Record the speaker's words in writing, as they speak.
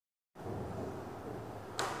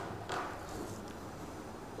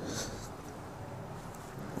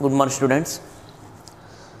Good morning, students.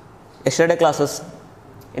 Yesterday classes,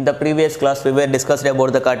 in the previous class, we were discussed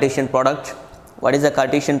about the Cartesian product. What is the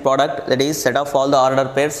Cartesian product? That is set of all the order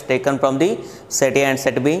pairs taken from the set A and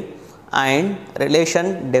set B. And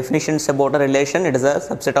relation, definitions about a relation, it is a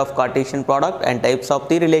subset of Cartesian product. And types of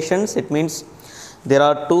the relations, it means there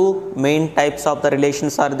are two main types of the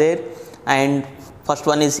relations are there. And first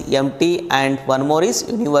one is empty and one more is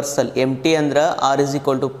universal. Empty andra r is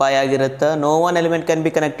equal to pi agiratta. No one element can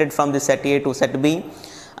be connected from the set A to set B.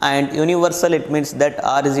 And universal, it means that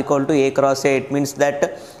r is equal to a cross a. It means that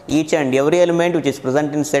each and every element which is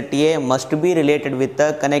present in set A must be related with the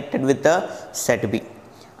connected with the set B.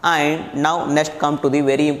 And now next come to the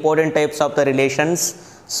very important types of the relations.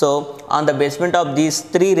 So on the basement of these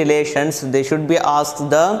three relations, they should be asked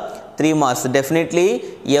the 3 marks. Definitely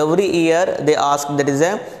every year they ask, that is a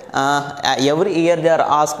every year they are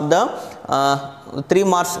asked the 3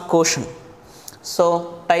 marks question. So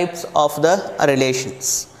types of the relations.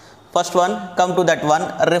 First one, come to that one,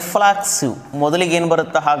 reflexive. ಮೊದಲಿಗೆ ಏನು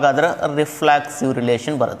ಬರುತ್ತೆ ಹಾಗಾದ್ರೆ reflexive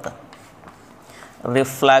relation ಬರುತ್ತೆ.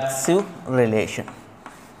 reflexive relation.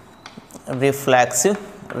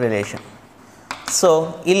 So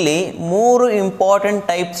ಇಲ್ಲಿ ಮೂರು important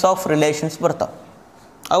types of relations ಬರ್ತಾವೆ.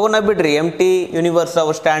 ಅವನ್ನ ಬಿಡ್ರಿ, ಎಂಟಿ ಯೂನಿವರ್ಸ್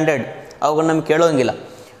ಅವು ಸ್ಟ್ಯಾಂಡರ್ಡ್, ಅವಾಗ ನಮ್ಗೆ ಕೇಳೋಂಗಿಲ್ಲ.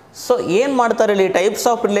 ಸೊ ಏನು ಮಾಡ್ತಾರೆ ಇಲ್ಲಿ ಟೈಪ್ಸ್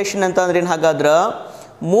ಆಫ್ ರಿಲೇಷನ್ ಅಂತ ಅಂದ್ರೆ ಏನು ಹಾಗಾದ್ರೆ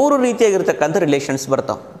ಮೂರು ರೀತಿಯಾಗಿರ್ತಕ್ಕಂಥ ರಿಲೇಷನ್ಸ್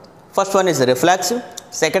ಬರ್ತಾವೆ. First one is reflexive,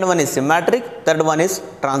 second one is ಸಿಮ್ಯಾಟ್ರಿಕ್, third one is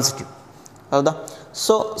transitive. ಹೌದಾ?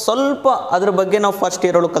 ಸೊ ಸ್ವಲ್ಪ ಅದ್ರ ಬಗ್ಗೆ ನಾವು ಫಸ್ಟ್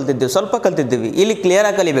ಇಯರ್ ಒಳಗೆ ಕಲ್ತಿದ್ದೀವಿ. ಇಲ್ಲಿ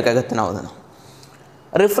ಕ್ಲಿಯರಾಗಿ ಕಲಿಬೇಕಾಗತ್ತೆ ನಾವು ಅದನ್ನು.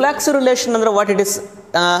 ರಿಫ್ಲೆಕ್ಸಿವ್ ರಿಲೇಷನ್ ಅಂದರೆ what it is,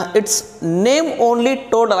 it's name only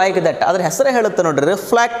told like that. ಅದ್ರ ಹೆಸರೇ ಹೇಳುತ್ತೆ ನೋಡ್ರಿ.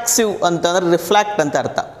 ರಿಫ್ಲೆಕ್ಸಿವ್ ಅಂತಂದ್ರೆ ರಿಫ್ಲೆಕ್ಟ್ ಅಂತ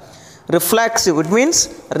ಅರ್ಥ. Reflexive it means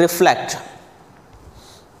reflect.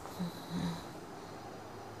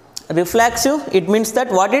 Reflexive it means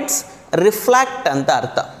that what it's reflect ಅಂತ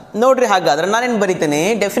ಅರ್ಥ. ನೋಡ್ರಿ, ಹಾಗಾದ್ರೆ ನಾನೇನು ಬರಿತೀನಿ,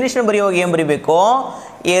 ಡೆಫಿನೇಷನ್ ಬರೆಯುವಾಗ ಏನು ಬರಿಬೇಕು,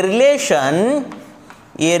 A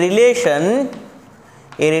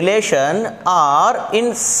relation R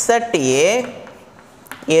in set A.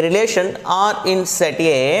 A relation R in set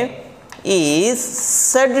A is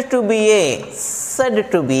said to be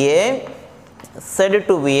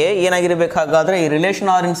ಏನಾಗಿರಬೇಕು ಹಾಗಾದ್ರೆ ಈ relation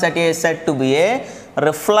R in set A is said to be a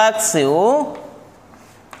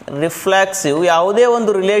reflexive. ಯಾವುದೇ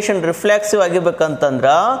ಒಂದು ರಿಲೇಷನ್ ರಿಫ್ಲೆಕ್ಸಿವ್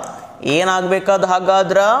ಆಗಿರ್ಬೇಕಂತಂದ್ರೆ ಏನಾಗಬೇಕಾದ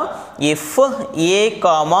ಹಾಗಾದ್ರೆ if A,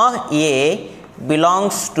 A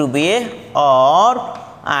belongs to be a or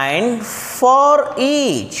and for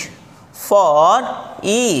each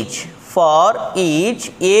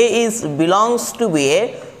A is belongs to be a,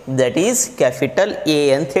 that is capital A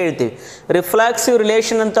ಅಂತ ಹೇಳ್ತೀವಿ. Reflexive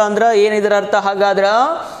relation ಅಂತ ಅಂದ್ರೆ ಏನಿದ್ರ ಅರ್ಥ ಹಾಗಾದ್ರೆ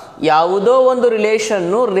ಯಾವುದೋ ಒಂದು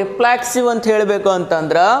ರಿಲೇಷನ್ನು ರಿಫ್ಲೆಕ್ಸಿವ್ ಅಂತ ಹೇಳಬೇಕು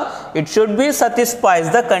ಅಂತಂದ್ರೆ it should be satisfies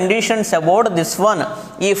the conditions about this one.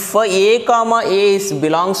 If A, A is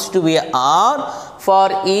belongs to be R, for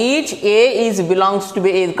each A is belongs to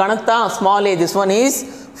be a, ಕಾಣುತ್ತಾ small a, this one is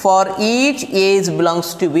for each A is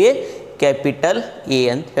belongs to be a capital A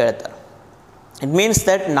ಅಂತ ಹೇಳ್ತಾರೆ. It means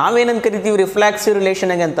that ನಾವೇನಂತ ಕರಿತೀವಿ reflexive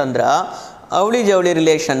ರಿಲೇಷನ್ಗೆ ಅಂತಂದ್ರೆ ಅವಳಿ ಜವಳಿ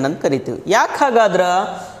relation ಅಂತ ಕರಿತೀವಿ. ಯಾಕೆ ಹಾಗಾದ್ರೆ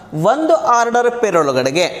ಒಂದು ಆರ್ಡರ್ ಪೇರ್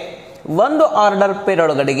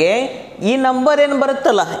ಒಳಗಡೆಗೆ ಈ ನಂಬರ್ ಏನು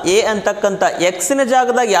ಬರುತ್ತಲ್ಲ ಎ ಅಂತಕ್ಕಂಥ ಎಕ್ಸಿನ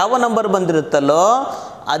ಜಾಗದಾಗ ಯಾವ ನಂಬರ್ ಬಂದಿರುತ್ತಲ್ಲೋ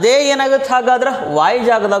ಅದೇ ಏನಾಗುತ್ತೆ ಹಾಗಾದ್ರೆ ವೈ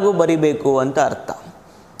ಜಾಗದಾಗೂ ಬರಿಬೇಕು ಅಂತ ಅರ್ಥ.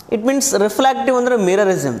 ಇಟ್ ಮೀನ್ಸ್ ರಿಫ್ಲೆಕ್ಟಿವ್ ಅಂದರೆ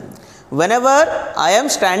ಮಿರರಿಸಮ್. Whenever I am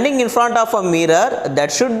standing in front of a mirror, that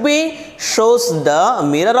should be shows the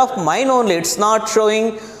mirror of mine only. It's not showing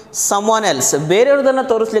someone else. ಬೇರೆಯವ್ರದನ್ನು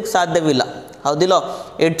ತೋರಿಸ್ಲಿಕ್ಕೆ ಸಾಧ್ಯವಿಲ್ಲ, ಹೌದಿಲ್ಲ?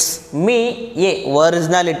 It's me A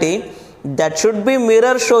originality. that should be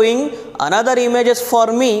mirror showing another images for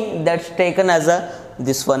me that's taken as a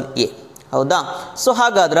this one A. ಹೌದಾ? So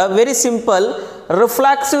ಹಾಗಾದ್ರೆ very simple.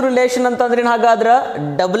 Reflexive relation ಅಂತಂದ್ರೆ ಹಾಗಾದ್ರೆ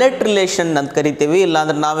ಡಬ್ಲೆಟ್ relation ಅಂತ ಕರಿತೀವಿ,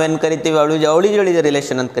 ಇಲ್ಲಾಂದ್ರೆ ನಾವೇನು ಕರಿತೀವಿ ಅವಳಿ ಜವಳಿ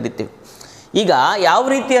ರಿಲೇಷನ್ ಅಂತ ಕರಿತೀವಿ. ಈಗ ಯಾವ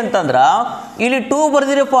ರೀತಿ ಅಂತಂದ್ರೆ ಇಲ್ಲಿ 2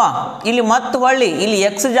 ಬರ್ದಿರಪ್ಪ, ಇಲ್ಲಿ ಮತ್ತೆ ಹೊಳ್ಳಿ ಇಲ್ಲಿ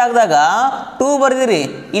ಎಕ್ಸ್ ಜಾಗದಾಗ 2 ಬರ್ದಿರಿ,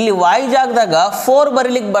 ಇಲ್ಲಿ ವೈ ಜಾಗದಾಗ 4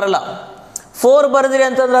 ಬರೀಲಿಕ್ಕೆ ಬರಲ್ಲ. 4 ಬರ್ದಿರಿ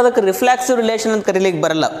ಅಂತಂದ್ರೆ ಅದಕ್ಕೆ ರಿಫ್ಲೆಕ್ಸಿವ್ ರಿಲೇಷನ್ ಅಂತ ಕರೀಲಿಕ್ಕೆ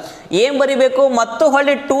ಬರಲ್ಲ. ಏನು ಬರಿಬೇಕು, ಮತ್ತು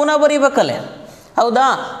ಹೊಳ್ಳಿ 2ನ ಬರಿಬೇಕಲ್ಲೇ, ಹೌದಾ?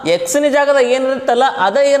 ಎಕ್ಸಿನ ಜಾಗದಾಗ ಏನಿರುತ್ತಲ್ಲ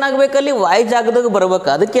ಅದೇ ಏನಾಗಬೇಕಲ್ಲಿ ವೈ ಜಾಗದಾಗ ಬರಬೇಕು.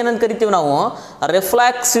 ಅದಕ್ಕೆ ಏನಂತ ಕರಿತೀವಿ ನಾವು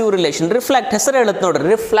ರಿಫ್ಲೆಕ್ಸಿವ್ ರಿಲೇಷನ್. ರಿಫ್ಲೆಕ್ಟ್ ಹೆಸರು ಹೇಳುತ್ತೆ ನೋಡ್ರಿ,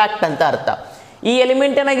 ರಿಫ್ಲೆಕ್ಟ್ ಅಂತ ಅರ್ಥ. ಈ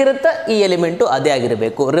ಎಲಿಮೆಂಟ್ ಏನಾಗಿರುತ್ತೆ, ಈ ಎಲಿಮೆಂಟು ಅದೇ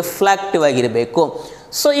ಆಗಿರಬೇಕು, ರಿಫ್ಲೆಕ್ಟಿವ್ ಆಗಿರಬೇಕು.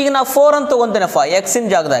 ಸೊ ಈಗ ನಾವು 4 ಅಂತ ತೊಗೊತೇನೆ ಎಕ್ಸಿನ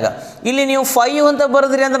ಜಾಗದಾಗ, ಇಲ್ಲಿ ನೀವು 5 ಅಂತ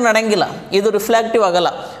ಬರೆದ್ರಿ ಅಂದ್ರೆ ನಡೆಯಂಗಿಲ್ಲ, ಇದು ರಿಫ್ಲೆಕ್ಟಿವ್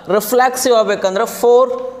ಆಗಲ್ಲ. ರಿಫ್ಲೆಕ್ಸಿವ್ ಆಗಬೇಕಂದ್ರೆ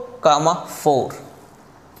 4,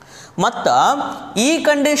 ಮತ್ತು ಈ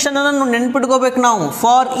ಕಂಡೀಷನನ್ನು ನೆನ್ಪಿಟ್ಕೋಬೇಕು ನಾವು.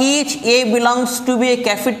 For each A belongs to B A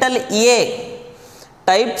capital A,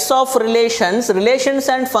 types of relations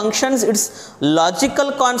and functions it's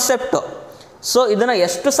logical concept. So ಇದನ್ನು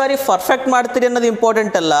ಎಷ್ಟು ಸಾರಿ ಪರ್ಫೆಕ್ಟ್ ಮಾಡ್ತೀರಿ ಅನ್ನೋದು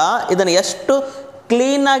ಇಂಪಾರ್ಟೆಂಟ್ ಅಲ್ಲ, ಇದನ್ನು ಎಷ್ಟು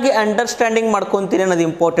ಕ್ಲೀನಾಗಿ ಅಂಡರ್ಸ್ಟ್ಯಾಂಡಿಂಗ್ ಮಾಡ್ಕೊತೀರಿ ಅನ್ನೋದು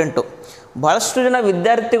ಇಂಪಾರ್ಟೆಂಟು. ಭಾಳಷ್ಟು ಜನ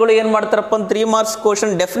ವಿದ್ಯಾರ್ಥಿಗಳು ಏನು ಮಾಡ್ತಾರಪ್ಪ ಅಂತ 3 ಮಾರ್ಕ್ಸ್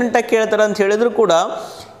ಕ್ವಶನ್ ಡೆಫಿನೆಟಾಗಿ ಕೇಳ್ತಾರೆ ಅಂತ ಹೇಳಿದ್ರು ಕೂಡ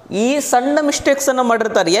ಈ ಸಣ್ಣ ಮಿಸ್ಟೇಕ್ಸನ್ನು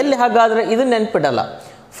ಮಾಡಿರ್ತಾರೆ. ಎಲ್ಲಿ ಹಾಗಾದರೆ ಇದು ನೆನ್ಪಿಡಲ್ಲ.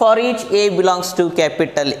 For each A belongs to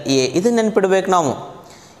capital A, ಇದು ನೆನ್ಪಿಡ್ಬೇಕು ನಾವು.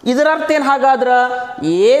 ಇದರ ಅರ್ಥ ಏನು ಹಾಗಾದ್ರೆ,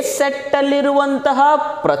 ಎ ಸೆಟ್ಟಲ್ಲಿರುವಂತಹ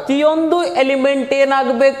ಪ್ರತಿಯೊಂದು ಎಲಿಮೆಂಟ್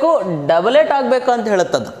ಏನಾಗಬೇಕು, ಡಬಲೇಟ್ ಆಗಬೇಕು ಅಂತ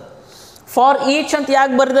ಹೇಳುತ್ತದೆ. ಫಾರ್ ಈಚ್ ಅಂತ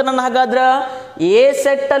ಯಾಕೆ ಬರೆದೆ ನಾನು ಹಾಗಾದ್ರೆ, ಎ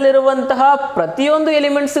ಸೆಟ್ಟಲ್ಲಿರುವಂತಹ ಪ್ರತಿಯೊಂದು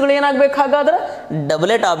ಎಲಿಮೆಂಟ್ಸ್ಗಳು ಏನಾಗಬೇಕು ಹಾಗಾದ್ರೆ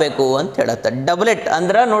ಡಬಲೇಟ್ ಆಗಬೇಕು ಅಂತ ಹೇಳುತ್ತೆ. ಡಬಲೇಟ್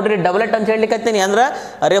ಅಂದ್ರೆ ನೋಡ್ರಿ, ಡಬಲೇಟ್ ಅಂತ ಹೇಳಲಿಕ್ಕತ್ತೀನಿ ಅಂದ್ರೆ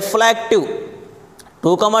ರಿಫ್ಲಾಕ್ಟಿವ್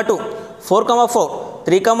 2,2 4,4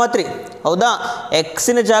 3,3 ಹೌದಾ.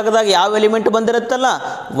 ಎಕ್ಸಿನ ಜಾಗದಾಗ ಯಾವ ಎಲಿಮೆಂಟ್ ಬಂದಿರುತ್ತಲ್ಲ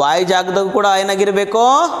ವಾಯ್ ಜಾಗದಾಗ ಕೂಡ ಏನಾಗಿರಬೇಕು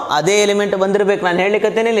ಅದೇ ಎಲಿಮೆಂಟ್ ಬಂದಿರಬೇಕು. ನಾನು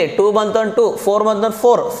ಹೇಳಲಿಕ್ಕತ್ತೇನೆ ಇಲ್ಲಿ 2 ಬಂತಂದು 2, 4 ಬಂತಂದು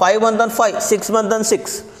 4, 5 ಬಂತಂದು 5, 6 ಬಂತಂದು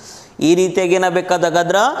 6. ಈ ರೀತಿಯಾಗಿ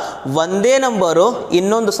ಏನಾಗಬೇಕಾದಾಗಾದ್ರೆ ಒಂದೇ ನಂಬರು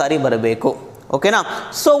ಇನ್ನೊಂದು ಸಾರಿ ಬರಬೇಕು. ಓಕೆನಾ.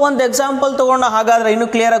 ಸೊ ಒಂದು ಎಕ್ಸಾಂಪಲ್ ತೊಗೊಂಡು ಹಾಗಾದ್ರೆ ಇನ್ನೂ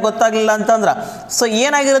ಕ್ಲಿಯರಾಗಿ ಗೊತ್ತಾಗಲಿಲ್ಲ ಅಂತಂದ್ರೆ, ಸೊ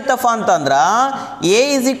ಏನಾಗಿರುತ್ತಪ್ಪ ಅಂತಂದ್ರೆ ಎ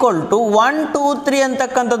ಈಸ್ ಈಕ್ವಲ್ ಟು 1 2 3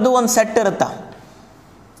 ಅಂತಕ್ಕಂಥದ್ದು ಒಂದು ಸೆಟ್ ಇರುತ್ತೆ.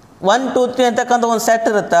 1 2 3 ಅಂತಕ್ಕಂಥ ಒಂದು ಸೆಟ್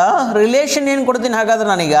ಇರುತ್ತೆ. ರಿಲೇಷನ್ ಏನು ಕೊಡ್ತೀನಿ ಹಾಗಾದ್ರೆ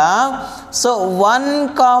ನಾನೀಗ, ಸೊ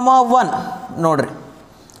 1,1 ನೋಡ್ರಿ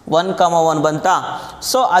 1,1 ಬಂತಾ.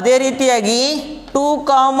 ಸೊ ಅದೇ ರೀತಿಯಾಗಿ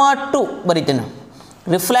 2,2 ಬರಿತೀನಿ.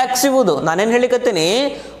 ರಿಫ್ಲೆಕ್ಸಿವ್ದು ನಾನೇನು ಹೇಳಿಕತ್ತೀನಿ,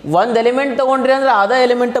 ಒಂದು ಎಲಿಮೆಂಟ್ ತೊಗೊಂಡ್ರಿ ಅಂದ್ರೆ ಅದೇ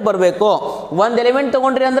ಎಲಿಮೆಂಟ್ ಬರಬೇಕು, ಒಂದು ಎಲಿಮೆಂಟ್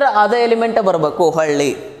ತೊಗೊಂಡ್ರಿ ಅಂದ್ರೆ ಅದೇ ಎಲಿಮೆಂಟ್ ಬರಬೇಕು ಹೊಳ್ಳಿ.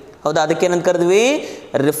 ಹೌದಾ, ಅದಕ್ಕೇನಂತ ಕರೆದ್ವಿ,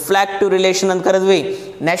 ರಿಫ್ಲೆಕ್ಟಿವ್ ರಿಲೇಷನ್ ಅಂತ ಕರೆದ್ವಿ.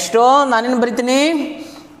 ನೆಕ್ಸ್ಟು ನಾನೇನು ಬರಿತೀನಿ,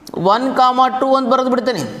 1,2 ಅಂತ ಬರೆದು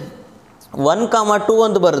ಬಿಡ್ತೀನಿ. 1,2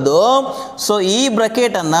 ಅಂತ ಬರೆದು ಸೊ ಈ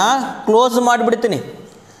ಬ್ರಕೆಟನ್ನು ಕ್ಲೋಸ್ ಮಾಡಿಬಿಡ್ತೀನಿ.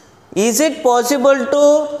 Is it possible to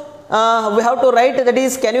we have to right that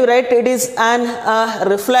is, can you right it is an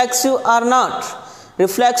reflexive R not?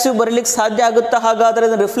 Reflexive ಬರಲಿಕ್ಕೆ ಸಾಧ್ಯ ಆಗುತ್ತಾ ಹಾಗಾದರೆ,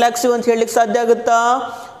 ಇದನ್ನು ರಿಫ್ಲೆಕ್ಸಿವ್ ಅಂತ ಹೇಳಲಿಕ್ಕೆ ಸಾಧ್ಯ ಆಗುತ್ತಾ?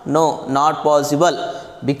 No, not possible.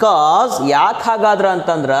 ಬಿಕಾಸ್ ಯಾಕೆ ಹಾಗಾದ್ರೆ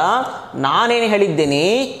ಅಂತಂದ್ರೆ ನಾನೇನು ಹೇಳಿದ್ದೀನಿ,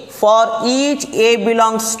 for each A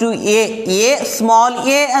belongs to A, A small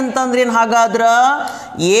A ಅಂತಂದ್ರೆ ಏನು ಹಾಗಾದ್ರೆ,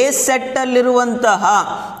 ಎ ಸೆಟ್ಟಲ್ಲಿರುವಂತಹ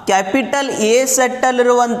ಕ್ಯಾಪಿಟಲ್ ಎ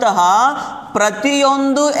ಸೆಟ್ಟಲ್ಲಿರುವಂತಹ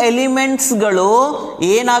ಪ್ರತಿಯೊಂದು ಎಲಿಮೆಂಟ್ಸ್ಗಳು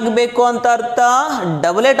ಏನಾಗಬೇಕು ಅಂತ ಅರ್ಥ,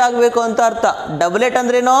 ಡಬಲೇಟ್ ಆಗಬೇಕು ಅಂತ ಅರ್ಥ. ಡಬಲೇಟ್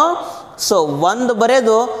ಅಂದ್ರೇನು, ಸೊ ಒಂದು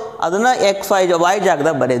ಬರೆದು ಅದನ್ನು ವೈ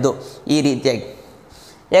ಜಾಗದಾಗ ಬರೆಯೋದು. ಈ ರೀತಿಯಾಗಿ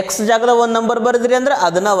ಎಕ್ಸ್ ಜಾಗದಾಗ ಒಂದು ನಂಬರ್ ಬರೆದ್ರಿ ಅಂದ್ರೆ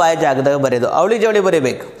ಅದನ್ನು ವೈ ಜಾಗದಾಗ ಬರೆಯೋದು, ಅವಳಿ ಜವಳಿ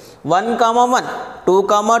ಬರೀಬೇಕು. 1,1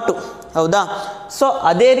 2,2 ಹೌದಾ. ಸೊ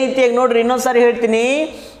ಅದೇ ರೀತಿಯಾಗಿ ನೋಡ್ರಿ, ಇನ್ನೊಂದು ಸಾರಿ ಹೇಳ್ತೀನಿ,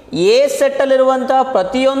 ಎ ಸೆಟ್ಟಲ್ಲಿರುವಂತಹ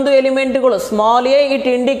ಪ್ರತಿಯೊಂದು ಎಲಿಮೆಂಟ್ಗಳು small A, it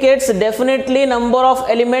indicates definitely number of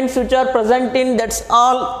elements which are present in that's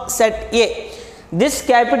all set A. This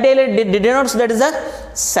capital denotes that is a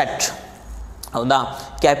set. ಹೌದಾ,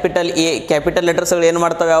 ಕ್ಯಾಪಿಟಲ್ ಎ ಕ್ಯಾಪಿಟಲ್ ಲೆಟರ್ಸ್ಗಳು ಏನು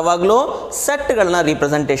ಮಾಡ್ತವೆ, ಯಾವಾಗಲೂ ಸೆಟ್ಗಳನ್ನ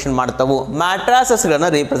representation ಮಾಡ್ತವು, ಮ್ಯಾಟ್ರಾಸಸ್ಗಳನ್ನ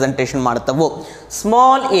representation ಮಾಡ್ತವು.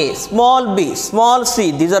 Small A, small B, small C,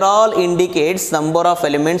 these are all indicates number of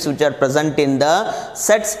elements which are present in the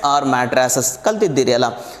sets R ಮ್ಯಾಟ್ರಾಸಸ್. ಕಲ್ತಿದ್ದೀರಿ ಅಲ್ಲ.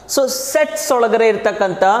 So sets ಒಳಗಡೆ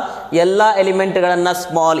ಇರ್ತಕ್ಕಂಥ ಎಲ್ಲ ಎಲಿಮೆಂಟ್ಗಳನ್ನು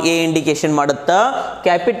small A indication ಮಾಡುತ್ತಾ.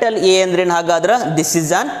 Capital A ಅಂದ್ರೇನು ಹಾಗಾದ್ರೆ, this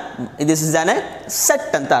is on A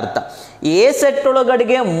set ಅಂತ ಅರ್ಥ. A set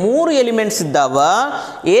ಒಳಗಡೆಗೆ 3 ಎಲಿಮೆಂಟ್ಸ್ ಇದ್ದಾವ,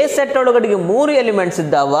 ಎ ಸೆಟ್ ಒಳಗಡೆಗೆ 3 ಎಲಿಮೆಂಟ್ಸ್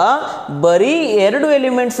ಇದ್ದಾವ, ಬರೀ 2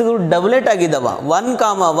 ಎಲಿಮೆಂಟ್ಸ್ಗಳು ಡಬಲೇಟ್ ಆಗಿದ್ದಾವ,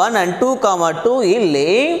 1,1 and 2,2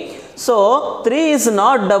 ಇಲ್ಲಿ. So 3 is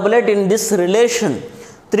not doublet in this relation.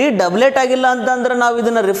 3 ಡಬಲೇಟ್ ಆಗಿಲ್ಲ ಅಂತಂದ್ರೆ ನಾವು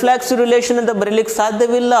ಇದನ್ನು ರಿಫ್ಲೆಕ್ಸಿವ್ ರಿಲೇಷನ್ ಅಂತ ಬರೀಲಿಕ್ಕೆ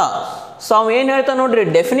ಸಾಧ್ಯವಿಲ್ಲ. ಸೊ ಅವ ಏನು ಹೇಳ್ತಾ ನೋಡ್ರಿ,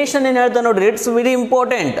 ಡೆಫಿನೇಷನ್ ಏನು ಹೇಳ್ತಾ ನೋಡ್ರಿ, it's very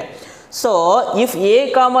important. So if A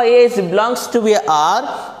ಕಾಮ A belongs to B R,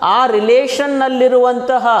 ಆ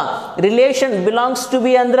ರಿಲೇಷನ್ನಲ್ಲಿರುವಂತಹ ರಿಲೇಷನ್ ಬಿಲಾಂಗ್ಸ್ ಟು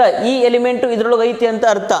ಬಿ ಅಂದ್ರೆ ಈ ಎಲಿಮೆಂಟು ಇದರೊಳಗೆ ಐತಿ ಅಂತ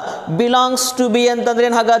ಅರ್ಥ. ಬಿಲಾಂಗ್ಸ್ ಟು ಬಿ ಅಂತಂದ್ರೆ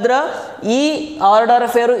ಏನು ಹಾಗಾದ್ರೆ, ಈ ಆರ್ಡರ್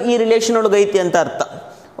ಅಫೇರು ಈ ರಿಲೇಷನ್ ಒಳಗೆ ಐತಿ ಅಂತ ಅರ್ಥ.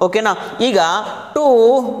 ಓಕೆನಾ. ಈಗ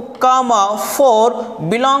 2,4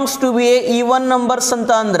 belongs to B A even numbers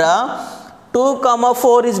ಅಂತ ಅಂದ್ರೆ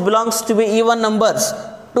 2,4 is belongs to be even numbers,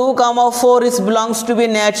 2,4 is belongs to be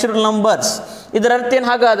natural numbers. ಇದರ ಅರ್ಥ ಏನು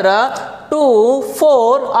ಹಾಗಾದ್ರೆ, 2,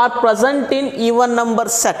 4 are present in even number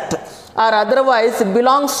set or otherwise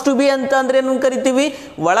belongs to be ಅಂತ ಅಂದ್ರೆ ಏನು ಕರಿತೀವಿ,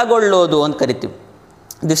 ಒಳಗೊಳ್ಳೋದು ಅಂತ ಕರಿತೀವಿ.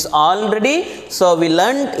 This already, so we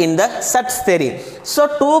learned in the sets theory. So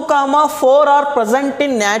 2,4 are present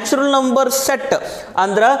in natural number set.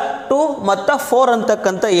 ಅಂದ್ರೆ 2 ಮತ್ತು 4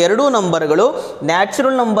 ಅಂತಕ್ಕಂಥ 2 ನಂಬರ್ಗಳು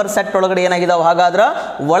ನ್ಯಾಚುರಲ್ ನಂಬರ್ ಸೆಟ್ ಒಳಗಡೆ ಏನಾಗಿದಾವೆ ಹಾಗಾದ್ರೆ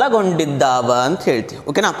ಒಳಗೊಂಡಿದ್ದಾವ ಅಂತ ಹೇಳ್ತೀವಿ.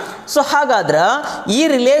 ಓಕೆನಾ? ಸೊ ಹಾಗಾದ್ರೆ ಈ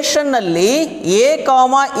ರಿಲೇಷನ್ನಲ್ಲಿ ಎ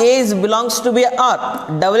ಕಾಮ A is belongs to B R.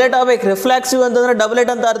 ಡಬಲೆಟ್ ಆಗಬೇಕು. ರಿಫ್ಲೆಕ್ಸಿವ್ ಅಂತಂದ್ರೆ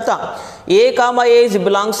ಡಬಲೆಟ್ ಅಂತ ಅರ್ಥ. ಎ ಕಾಮ A is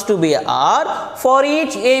belongs to B R for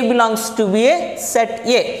each A belongs to B A set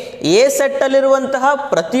A set ಅಲ್ಲಿರುವಂತಹ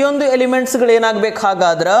ಪ್ರತಿಯೊಂದು ಎಲಿಮೆಂಟ್ಸ್ಗಳು ಏನಾಗಬೇಕು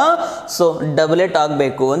ಹಾಗಾದ್ರೆ ಸೊ ಡಬಲೆಟ್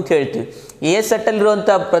ಆಗಬೇಕು ಅಂತ ಹೇಳ್ತೀವಿ. ಎ ಸೆಟ್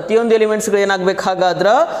ಅಲ್ಲಿರುವಂತಹ ಪ್ರತಿಯೊಂದು ಎಲಿಮೆಂಟ್ಸ್ಗಳು ಏನಾಗಬೇಕು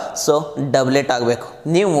ಹಾಗಾದ್ರೆ ಸೊ ಡಬಲೆಟ್ ಆಗಬೇಕು.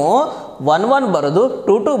 ನೀವು 1 1 ಬರೋದು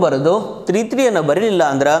 2 2 ಬರೋದು 3 3 ಅನ್ನು ಬರೀಲಿಲ್ಲ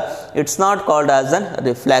ಅಂದ್ರೆ it's not called as an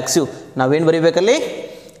reflexive. ನಾವೇನು ಬರೀಬೇಕಲ್ಲಿ?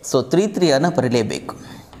 ಸೊ 3 3 ಅನ್ನು ಬರೀಲೇಬೇಕು.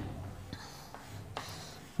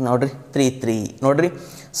 ನೋಡ್ರಿ 3 3 ನೋಡ್ರಿ.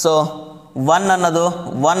 ಸೊ 1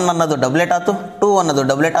 ಅನ್ನೋದು ಡಬ್ಲೆಟ್ ಆಯ್ತು, 2 ಅನ್ನೋದು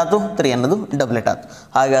ಡಬ್ಲೆಟ್ ಆಯ್ತು, 3 ಅನ್ನೋದು ಡಬ್ಲೆಟ್ ಆಯ್ತು.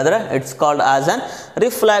 ಹಾಗಾದ್ರೆ it's called as an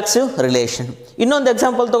reflexive relation. ಇನ್ನೊಂದು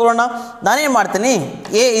ಎಕ್ಸಾಂಪಲ್ ತಗೊಳ್ಳೋಣ. ನಾನೇನು ಮಾಡ್ತೀನಿ?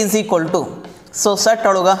 A is equal to so set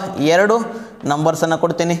ಒಳಗೆ 2 ನಂಬರ್ಸನ್ನು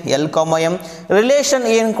ಕೊಡ್ತೀನಿ ಎಲ್ ಕಾಮ ಎಮ್. ರಿಲೇಷನ್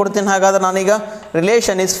ಏನು ಕೊಡ್ತೀನಿ ಹಾಗಾದ್ರೆ? ನಾನೀಗ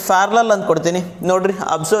ರಿಲೇಷನ್ ಈಸ್ ಪ್ಯಾರಲಲ್ ಅಂತ ಕೊಡ್ತೀನಿ. ನೋಡ್ರಿ,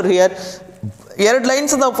 ಅಬ್ಸರ್ವ್ ಹಿಯರ್ 2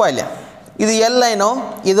 ಲೈನ್ಸ್ ಅದಾವಪ್ಪ ಇಲ್ಲಿ. ಇದು ಎಲ್ ಲೈನು,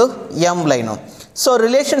 ಇದು ಎಮ್ ಲೈನು. ಸೊ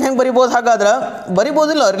ರಿಲೇಷನ್ ಹೆಂಗೆ ಬರಿಬೋದು ಹಾಗಾದ್ರೆ?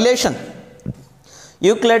 ಬರಿಬೋದಿಲ್ಲ ರಿಲೇಷನ್.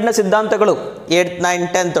 ಯೂಕ್ಲಿಡ್ನ ಸಿದ್ಧಾಂತಗಳು 8th 9th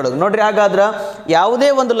 10th ಒಳಗೆ ನೋಡ್ರಿ. ಹಾಗಾದ್ರೆ ಯಾವುದೇ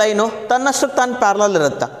ಒಂದು ಲೈನು ತನ್ನಷ್ಟಕ್ಕೆ ತಾನು ಪ್ಯಾರಲಲ್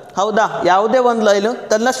ಇರುತ್ತೆ. ಹೌದಾ? ಯಾವುದೇ ಒಂದು ಲೈನು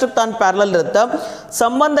ತನ್ನಷ್ಟಕ್ಕೆ ತಾನು ಪ್ಯಾರಲಲ್ ಇರುತ್ತೆ.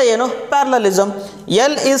 ಸಂಬಂಧ ಏನು? ಪ್ಯಾರಲಲಿಸಮ್.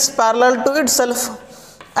 L is parallel to it self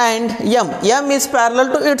and M is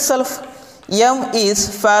parallel to it self. M is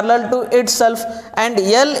parallel to it self and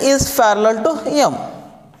L is parallel to M.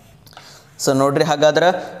 So ನೋಡ್ರಿ, ಹಾಗಾದ್ರೆ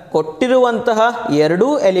ಕೊಟ್ಟಿರುವಂತಹ ಎರಡೂ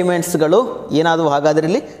ಎಲಿಮೆಂಟ್ಸ್ಗಳು ಏನಾದವು ಹಾಗಾದ್ರೆ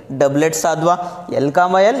ಇಲ್ಲಿ ಡಬ್ಲೆಟ್ಸ್ ಆದ್ವಾ? ಎಲ್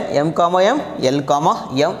ಕಾಮ ಎಲ್, ಎಮ್ ಕಾಮ ಎಮ್, ಎಲ್ ಕಾಮ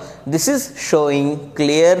M. This is showing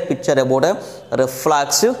clear picture about A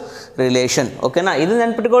reflexive relation. ಓಕೆನಾ? ಇದು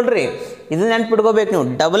ನೆನ್ಪಿಟ್ಕೊಳ್ರಿ, ಇದು ನೆನ್ಪಿಟ್ಕೋಬೇಕು ನೀವು.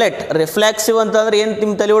 ಡಬ್ಲೆಟ್ ರಿಫ್ಲೆಕ್ಸಿವ್ ಅಂತಂದ್ರೆ ಏನು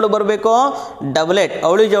ನಿಮ್ಮ ತಲೆ ಒಳಗೆ ಬರಬೇಕು? ಡಬ್ಲೆಟ್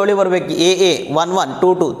ಅವಳಿ ಜವಳಿ ಬರಬೇಕು. ಎ 1 1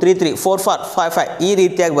 2 2 3 3 4 4 5 5 ಈ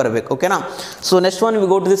ರೀತಿಯಾಗಿ ಬರಬೇಕು. ಓಕೆನಾ? So next one we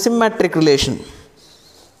go to the symmetric relation.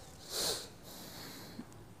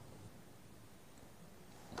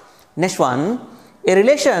 Next one, a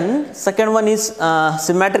relation, second one is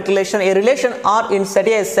symmetric relation. A relation R in set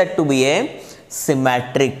A is said to be a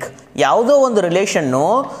symmetric. ಯಾವುದೋ ಒಂದು relation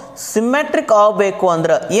symmetric ಆಗಬೇಕು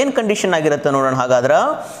ಅಂದ್ರೆ ಏನು condition ಆಗಿರುತ್ತೆ ನೋಡೋಣ ಹಾಗಾದ್ರೆ.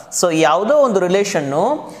 So ಯಾವುದೋ ಒಂದು ರಿಲೇಷನ್ನು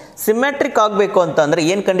ಸಿಮ್ಮೆಟ್ರಿಕ್ ಆಗಬೇಕು ಅಂತಂದ್ರೆ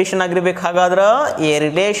ಏನು ಕಂಡೀಷನ್ ಆಗಿರ್ಬೇಕು ಹಾಗಾದ್ರೆ? A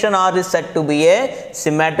relation R is set to B A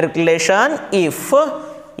symmetric relation if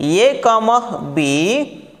A ಕಾಮ B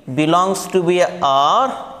belongs to B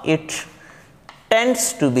R, it tends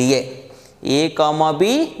to be a comma b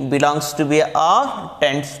belongs to be r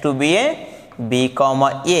tends to be a, b comma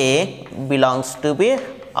a belongs to be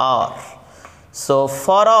r. So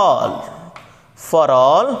for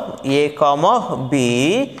all a comma b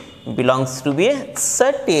belongs to be a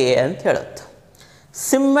set a ಅಂತ ಹೇಳುತ್ತೆ.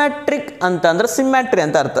 Symmetric ಅಂತಂದ್ರೆ symmetry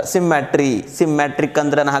ಅಂತ ಅರ್ಥ. Symmetric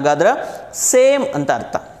ಅಂದ್ರೆ ಹಾಗಾದ್ರೆ same ಅಂತ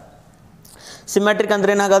ಅರ್ಥ. Symmetric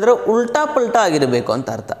ಅಂದ್ರೆ ಏನಾಗಾದ್ರೆ ಉಲ್ಟಾ ಪಲ್ಟಾ ಆಗಿರಬೇಕು ಅಂತ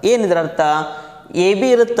ಅರ್ಥ. ಏನಿದ್ರ ಅರ್ಥ? ಎ ಬಿ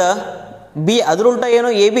ಇರುತ್ತೆ, ಬಿ ಅದ್ರ ಉಲ್ಟಾ ಏನು?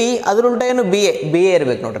 ಎ ಬಿ ಅದ್ರ ಉಲ್ಟಾ ಏನು? ಬಿ ಎ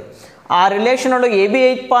ಇರ್ಬೇಕು ನೋಡ್ರಿ. ಆ ರಿಲೇಷನ್ ಒಳಗೆ ಎ ಬಿ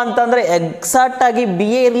ಐತಪ್ಪ ಅಂತಂದ್ರೆ ಎಕ್ಸಾಕ್ಟ್ ಆಗಿ ಬಿ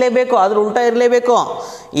ಎ ಇರಲೇಬೇಕು, ಅದ್ರ ಉಲ್ಟಾ ಇರಲೇಬೇಕು.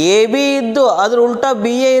 ಎ ಬಿ ಇದ್ದು ಅದ್ರ ಉಲ್ಟಾ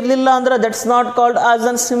ಬಿ ಎ ಇರಲಿಲ್ಲ ಅಂದ್ರೆ that's not called as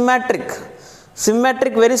an symmetric.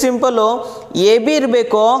 Symmetric very simple. A B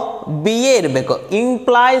ಇರಬೇಕು, ಬಿ ಎ ಇರಬೇಕು.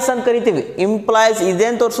 ಇಂಪ್ಲಾಯ್ಸ್ ಅಂತ ಕರಿತೀವಿ. ಇಂಪ್ಲಾಯ್ಸ್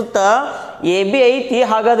ಇದೇನು ತೋರಿಸುತ್ತಾ? ಎ ಬಿ ಐತಿ,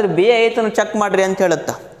 ಹಾಗಾದ್ರೆ ಬಿ ಎ ಐತನ್ನು ಚೆಕ್ ಮಾಡ್ರಿ ಅಂತ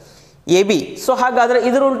ಹೇಳುತ್ತಾ ಎ ಬಿ. ಸೊ ಹಾಗಾದ್ರೆ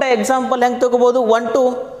ಇದ್ರ ಉಲ್ಟಾ ಎಕ್ಸಾಂಪಲ್ ಹೆಂಗೆ ತಗೋಬೋದು? 1 2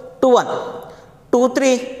 2 1 2 3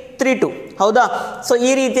 3 2. ಹೌದಾ? ಸೊ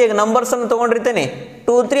ಈ ರೀತಿಯಾಗಿ ನಂಬರ್ಸನ್ನು ತೊಗೊಂಡಿರ್ತೇನೆ.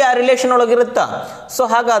 2 3 ಆ ರಿಲೇಷನ್ ಒಳಗಿರುತ್ತಾ? ಸೊ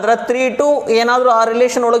ಹಾಗಾದ್ರೆ 3 2 ಏನಾದರೂ ಆ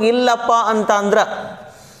ರಿಲೇಷನ್ ಒಳಗೆ ಇಲ್ಲಪ್ಪ ಅಂತ ಅಂದ್ರೆ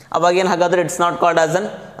ಅವಾಗೇನು ಹಾಗಾದ್ರೆ it's not called as an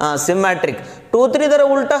symmetric. 2 3 ದರ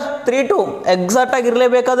ಉಲ್ಟಾ 3 2 ಎಕ್ಸಾಕ್ಟ್ ಆಗಿ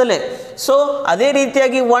ಇರಲೇಬೇಕಾದಲ್ಲೇ. ಸೊ ಅದೇ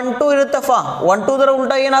ರೀತಿಯಾಗಿ 1 2 ಇರುತ್ತಪ್ಪ, 1 2 ದರ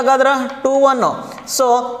ಉಲ್ಟಾ ಏನಾಗಾದ್ರೆ 2 1. ಸೊ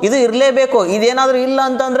ಇದು ಇರಲೇಬೇಕು. ಇದೇನಾದರೂ ಇಲ್ಲ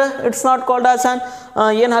ಅಂತಂದ್ರೆ it's not called as an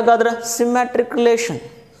ಏನು ಹಾಗಾದ್ರೆ ಸಿಮ್ಮೆಟ್ರಿಕ್ ರಿಲೇಷನ್.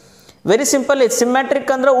 Very simple. ಇದು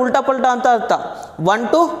ಸಿಮ್ಮೆಟ್ರಿಕ್ ಅಂದ್ರೆ ಉಲ್ಟಾ ಪಲ್ಟಾ ಅಂತ ಅರ್ಥ. 1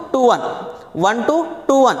 2 2 1 1 2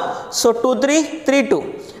 2 1. So 2 3 3 2.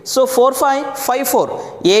 So 4 5 5 4.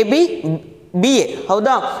 A B B A.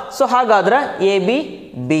 ಹೌದಾ? ಸೊ ಹಾಗಾದ್ರೆ A B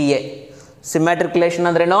B A. Symmetric relation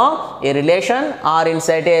ಅಂದ್ರೇನು? A relation R in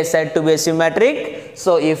set A set to B symmetric.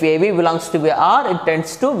 So if A B belongs to B R, it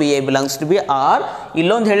tends to B A belongs to B R.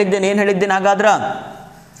 ಇಲ್ಲೊಂದು ಹೇಳಿದ್ದೇನೆ, ಏನು ಹೇಳಿದ್ದೇನೆ ಹಾಗಾದ್ರೆ?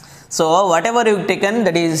 So what ever you taken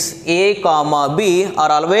that is A ಕಾಮ B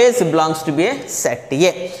are always belongs to B A set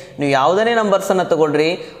A. ನೀವು ಯಾವುದನ್ನೇ ನಂಬರ್ಸನ್ನು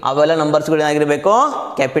ತಗೊಳ್ರಿ, ಅವೆಲ್ಲ ನಂಬರ್ಸ್ಗಳು ಏನಾಗಿರಬೇಕು?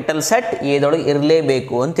 ಕ್ಯಾಪಿಟಲ್ ಸೆಟ್ ಎದೊಳಗೆ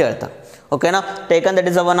ಇರಲೇಬೇಕು ಅಂತ ಹೇಳ್ತಾರೆ. ಓಕೆನಾ. Taken that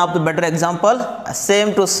is one of the better example. Same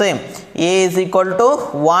to same A is equal to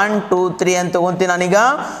 1 2 3 ಅಂತ ತೊಗೊತೀನಿ ನಾನೀಗ.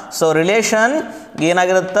 ಸೊ ರಿಲೇಷನ್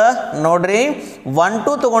ಏನಾಗಿರುತ್ತೆ ನೋಡ್ರಿ, 1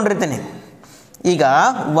 2 ತೊಗೊಂಡಿರ್ತೀನಿ. ಈಗ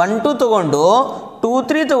 1 2 ತೊಗೊಂಡು 2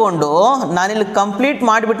 3 ತೊಗೊಂಡು ನಾನಿಲ್ಲಿ ಕಂಪ್ಲೀಟ್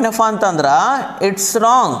ಮಾಡಿಬಿಟ್ನಪ್ಪ ಅಂತಂದ್ರೆ ಇಟ್ಸ್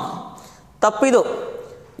ರಾಂಗ್, ತಪ್ಪಿದು.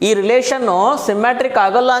 ಈ ರಿಲೇಷನ್ನು ಸಿಮ್ಯಾಟ್ರಿಕ್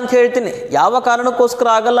ಆಗಲ್ಲ ಅಂತ ಹೇಳ್ತೀನಿ. ಯಾವ ಕಾರಣಕ್ಕೋಸ್ಕರ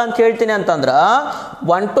ಆಗಲ್ಲ ಅಂತ ಹೇಳ್ತೀನಿ ಅಂತಂದ್ರೆ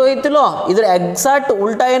 1 2 ಐತಿಲೋ ಇದ್ರ ಎಕ್ಸಾಕ್ಟ್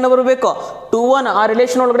ಉಲ್ಟಾ ಏನು ಬರಬೇಕು, 2 1 ಆ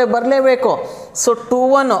ರಿಲೇಷನ್ ಒಳಗಡೆ ಬರಲೇಬೇಕು. ಸೊ 2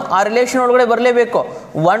 1 ಆ ರಿಲೇಷನ್ ಒಳಗಡೆ ಬರಲೇಬೇಕು.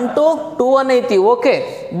 1 2 2 1 ಐತಿ ಓಕೆ,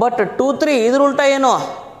 ಬಟ್ 2 3 ಇದ್ರ ಉಲ್ಟಾ ಏನು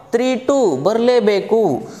 3 2 ಬರಲೇಬೇಕು.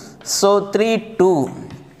 ಸೊ 3 2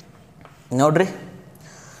 ನೋಡ್ರಿ,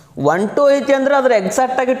 1 2 ಐತಿ ಅಂದ್ರೆ ಅದ್ರ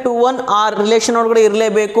ಎಕ್ಸಾಕ್ಟಾಗಿ 2 1 ಆ ರಿಲೇಷನ್ ಒಳಗಡೆ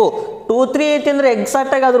ಇರಲೇಬೇಕು. 2 3 ಐತಿ ಅಂದರೆ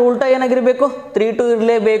ಎಕ್ಸಾಕ್ಟಾಗಿ ಅದ್ರ ಉಲ್ಟಾ ಏನಾಗಿರಬೇಕು 3 2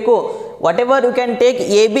 ಇರಲೇಬೇಕು. What ever you can take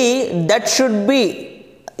A be that should be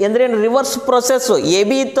ಅಂದರೆ ಏನು ರಿವರ್ಸ್ ಪ್ರೊಸೆಸ್ಸು. ಎ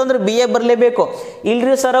ಬಿ ಇತ್ತು ಅಂದ್ರೆ ಬಿ ಎ ಬರಲೇಬೇಕು.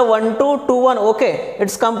 ಇಲ್ರಿ ಸರ 1 2 2 1 ಓಕೆ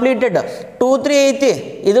ಇಟ್ಸ್ ಕಂಪ್ಲೀಟೆಡ್. 2 3 ಐತಿ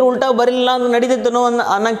ಇದ್ರ ಉಲ್ಟಾ ಬರಲಿಲ್ಲ ಅಂದ್ರೆ ನಡೀತಿದ್ದನೋ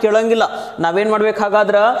ಅನ್ನಂಗೆ ಕೇಳೋಂಗಿಲ್ಲ. ನಾವೇನು ಮಾಡ್ಬೇಕು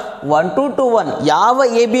ಹಾಗಾದ್ರೆ 1 2 2 1 ಯಾವ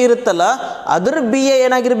ಎ ಬಿ ಇರುತ್ತಲ್ಲ ಅದ್ರ ಬಿ ಎ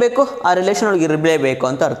ಏನಾಗಿರಬೇಕು ಆ ರಿಲೇಷನ್ ಒಳಗೆ ಇರಲೇಬೇಕು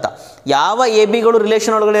ಅಂತ ಅರ್ಥ. ಯಾವ ಎ ಬಿಗಳು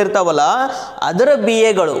ರಿಲೇಷನ್ ಒಳಗಡೆ ಇರ್ತಾವಲ್ಲ ಅದರ ಬಿ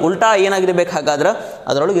ಎಗಳು ಉಲ್ಟಾ ಏನಾಗಿರ್ಬೇಕು ಹಾಗಾದ್ರೆ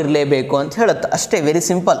ಅದರೊಳಗೆ ಇರಲೇಬೇಕು ಅಂತ ಹೇಳುತ್ತೆ ಅಷ್ಟೇ. Very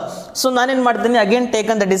simple. ಸೊ ನಾನೇನು ಮಾಡ್ತೀನಿ again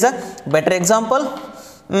taken that is a better example.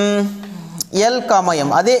 L ಕಾಮ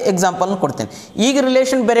ಎಮ್ ಅದೇ ಎಕ್ಸಾಂಪಲ್ನ ಕೊಡ್ತೀನಿ. ಈಗ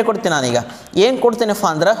ರಿಲೇಷನ್ ಬೇರೆ ಕೊಡ್ತೀನಿ. ನಾನೀಗ ಏನು ಕೊಡ್ತೀನಪ್ಪ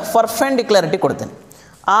ಅಂದ್ರೆ ಪರ್ಪೆಂಡಿಕ್ಯುಲಾರಿಟಿ ಕೊಡ್ತೀನಿ.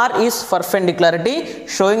 R is ಪರ್ಪೆಂಡಿಕ್ಯುಲಾರಿಟಿ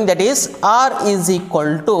showing that is R is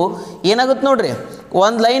equal to ಏನಾಗುತ್ತೆ ನೋಡ್ರಿ,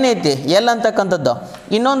 ಒಂದು ಲೈನ್ ಐತಿ ಎಲ್ ಅಂತಕ್ಕಂಥದ್ದು,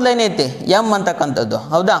 ಇನ್ನೊಂದು ಲೈನ್ ಐತಿ ಎಮ್ ಅಂತಕ್ಕಂಥದ್ದು.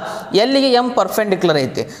 ಹೌದಾ, ಎಲ್ಲಿಗೆ ಎಮ್ ಪರ್ಪೆಂಡಿಕ್ಯುಲರ್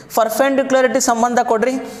ಐತಿ. ಪರ್ಪೆಂಡಿಕ್ಯುಲಾರಿಟಿ ಸಂಬಂಧ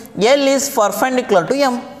ಕೊಡ್ರಿ. L is perpendicular to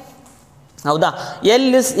M. ಹೌದಾ,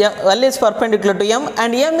 L is perpendicular to M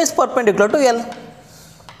and M is perpendicular to L.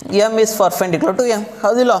 M is perpendicular to M.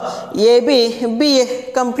 ಹೌದಿಲ್ಲ, A B B A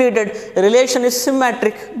completed. Relation is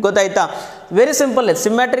ಸಿಮ್ಯಾಟ್ರಿಕ್. ಗೊತ್ತಾಯ್ತಾ, very simple.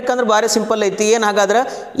 ಸಿಮ್ಯಾಟ್ರಿಕ್ ಅಂದ್ರೆ ಭಾರಿ simple ಐತಿ. ಏನು ಹಾಗಾದ್ರೆ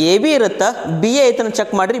A B ಇರುತ್ತೆ, B A ಐತನ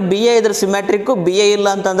check ಮಾಡಿರಿ. B A ಇದ್ರೆ ಸಿಮ್ಯಾಟ್ರಿಕ್ಕು, ಬಿ ಎ ಇಲ್ಲ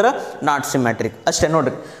ಅಂತಂದ್ರೆ ನಾಟ್ ಸಿಮ್ಯಾಟ್ರಿಕ್ ಅಷ್ಟೇ.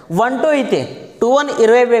 ನೋಡ್ರಿ 1 2 ಐತಿ, 2 1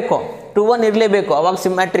 ಇರಲೇಬೇಕು, 2 1 ಇರಲೇಬೇಕು ಅವಾಗ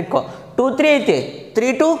ಸಿಮ್ಯಾಟ್ರಿಕ್ಕು. 2 3 ಐತಿ,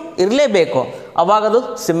 3 2 ಇರಲೇಬೇಕು ಅವಾಗ ಅದು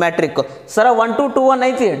ಸಿಮ್ಯಾಟ್ರಿಕ್ಕು. ಸರ 1 2 2 1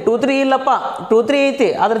 ಐತಿ, 2 3 ಇಲ್ಲಪ್ಪ, 2 3 ಐತಿ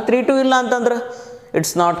ಆದ್ರೆ 3 2 ಇಲ್ಲ ಅಂತಂದ್ರೆ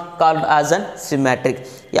it's not called as an ಸಿಮ್ಯಾಟ್ರಿಕ್.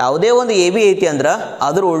 ಯಾವುದೇ ಒಂದು ಎ ಬಿ ಐತಿ ಅಂದ್ರೆ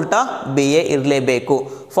ಅದ್ರ ಉಲ್ಟಾ ಬಿ ಎ ಇರಲೇಬೇಕು.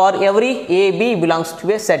 For every A B belongs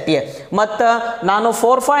to A set A. ಮತ್ತು ನಾನು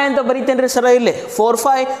 4 5 ಅಂತ ಬರಿತೇನೆ ರೀ ಸರ, ಇಲ್ಲಿ 4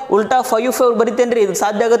 5 ಉಲ್ಟಾ 5 4 ಬರಿತೇನೆ ರೀ, ಇದು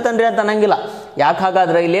ಸಾಧ್ಯ ಆಗುತ್ತನ್ರಿ ಅಂತ ಅನ್ನಂಗಿಲ್ಲ. ಯಾಕೆ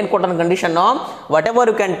ಹಾಗಾದ್ರೆ ಇಲ್ಲೇನು ಕೊಟ್ಟನ condition, what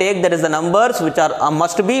ever you can take that is the numbers which are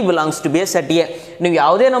must be belongs to B A set A. ನೀವು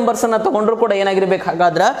ಯಾವುದೇ ನಂಬರ್ಸನ್ನು ತೊಗೊಂಡ್ರು ಕೂಡ ಏನಾಗಿರ್ಬೇಕು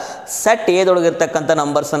ಹಾಗಾದ್ರೆ ಸೆಟ್ ಎದೊಳಗಿರ್ತಕ್ಕಂಥ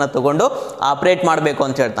ನಂಬರ್ಸನ್ನು ತೊಗೊಂಡು ಆಪ್ರೇಟ್ ಮಾಡಬೇಕು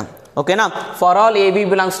ಅಂತ ಹೇಳ್ತಾನೆ. ಓಕೆನಾ. For all A B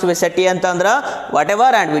belongs to A set A ಅಂತಂದ್ರೆ what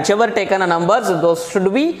ever and which ever taken a numbers those should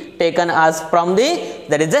be taken as from the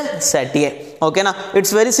that is A set A. ಓಕೆನಾ.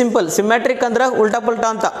 It's very simple. ಸಿಮ್ಯಾಟ್ರಿಕ್ ಅಂದ್ರೆ ಉಲ್ಟಾ ಪಲ್ಟಾ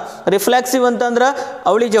ಅಂತ, reflexive ಅಂತಂದ್ರೆ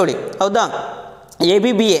ಅವಳಿ ಜವಳಿ. ಹೌದಾ, A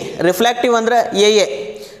B B A, reflective ಅಂದ್ರೆ ಎ ಎ.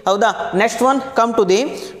 ಹೌದಾ. Next one come to the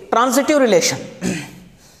transitive relation.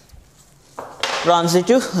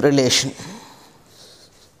 Transitive relation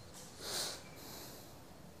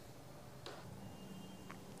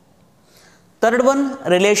third one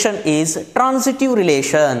relation is transitive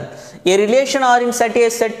relation. A relation or in set A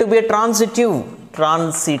is said to be a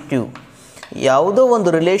transitive. ಯಾವುದೋ ಒಂದು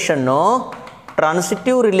relation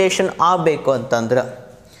transitive relation ಆಗಬೇಕು ಅಂತಂದ್ರೆ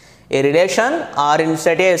A relation R in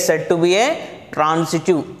set A is said to B A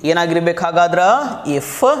transitive. ಏನಾಗಿರ್ಬೇಕು ಹಾಗಾದ್ರೆ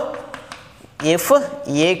if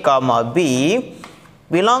A ಕಾಮ B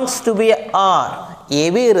belongs to B R. A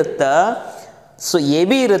B ಇರುತ್ತೆ, so A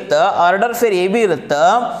B ಇರುತ್ತೆ, order fair A B ಇರುತ್ತೆ.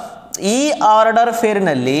 ಈ order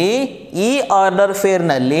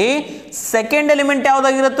ಫೇರ್ನಲ್ಲಿ second element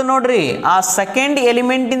ಯಾವುದಾಗಿರುತ್ತೆ ನೋಡ್ರಿ, ಆ second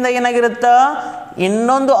ಎಲಿಮೆಂಟಿಂದ ಏನಾಗಿರುತ್ತೆ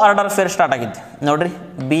ಇನ್ನೊಂದು ಆರ್ಡರ್ ಫೇರ್ ಸ್ಟಾರ್ಟ್ ಆಗಿತ್ತು ನೋಡ್ರಿ,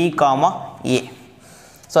 B com A.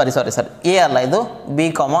 Sorry A ಅಲ್ಲ, ಇದು ಬಿ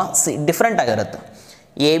ಕಾಮ ಸಿ, ಡಿಫ್ರೆಂಟ್ ಆಗಿರುತ್ತೆ.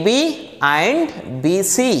 A B and B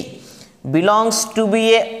C belongs to B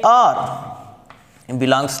A R.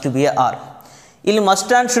 ಇಲ್ಲಿ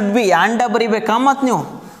must and should be and ಬರಿಬೇಕಾ, ಮತ್ತು ನೀವು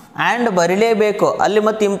ಆ್ಯಂಡ್ ಬರೀಲೇಬೇಕು ಅಲ್ಲಿ,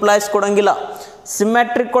 ಮತ್ತು ಇಂಪ್ಲಾಯ್ಸ್ ಕೊಡೋಂಗಿಲ್ಲ.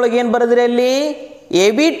 ಸಿಮ್ಯಾಟ್ರಿಕ್ ಒಳಗೆ ಏನು ಬರೆದ್ರಿ ಅಲ್ಲಿ, A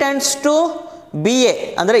B tends to B A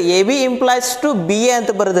ಅಂದರೆ A B implies to B A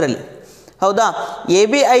ಅಂತ ಬರೆದ್ರಲ್ಲಿ. ಹೌದಾ, ಎ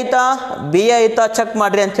ಬಿ ಆಯ್ತಾ ಬಿ ಎ ಆಯ್ತಾ ಚೆಕ್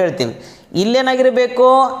ಮಾಡಿರಿ ಅಂತ ಹೇಳ್ತೀವಿ. ಇಲ್ಲೇನಾಗಿರಬೇಕು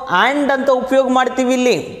ಆ್ಯಂಡ್ ಅಂತ ಉಪಯೋಗ ಮಾಡ್ತೀವಿ.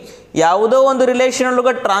 ಇಲ್ಲಿ ಯಾವುದೋ ಒಂದು ರಿಲೇಷನ್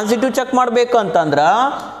ಒಳಗೆ ಟ್ರಾನ್ಸಿಟಿವ್ ಚೆಕ್ ಮಾಡಬೇಕು ಅಂತಂದ್ರೆ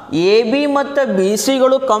ಎ ಬಿ ಮತ್ತು ಬಿ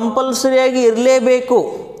ಸಿಗಳು ಕಂಪಲ್ಸರಿಯಾಗಿ ಇರಲೇಬೇಕು.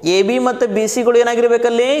 ಎ ಬಿ ಮತ್ತು ಬಿ ಸಿಗಳು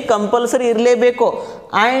ಏನಾಗಿರ್ಬೇಕಲ್ಲಿ ಕಂಪಲ್ಸರಿ ಇರಲೇಬೇಕು.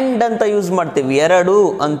 ಆ್ಯಂಡ್ ಅಂತ ಯೂಸ್ ಮಾಡ್ತೀವಿ, ಎರಡು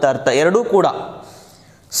ಅಂತ ಅರ್ಥ, ಎರಡೂ ಕೂಡ.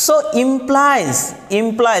 ಸೊ ಇಂಪ್ಲಾಯ್ಸ್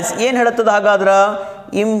ಏನು ಹೇಳುತ್ತದೆ ಹಾಗಾದ್ರೆ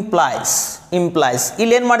ಇಂಪ್ಲಾಯ್ಸ್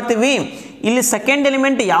ಇಲ್ಲಿ ಏನು ಮಾಡ್ತೀವಿ, ಇಲ್ಲಿ ಸೆಕೆಂಡ್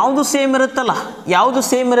ಎಲಿಮೆಂಟ್ ಯಾವುದು ಸೇಮ್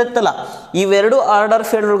ಇರುತ್ತಲ್ಲ ಇವೆರಡು ಆರ್ಡರ್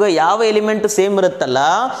ಫೇರ್ಗೆ ಯಾವ ಎಲಿಮೆಂಟ್ ಸೇಮ್ ಇರುತ್ತಲ್ಲ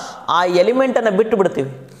ಆ ಎಲಿಮೆಂಟನ್ನು ಬಿಟ್ಟು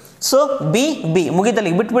ಬಿಡ್ತೀವಿ. ಸೊ ಬಿ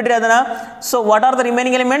ಮುಗಿತಲ್ಲಿ ಬಿಟ್ಬಿಟ್ರಿ ಅದನ್ನು. So what are the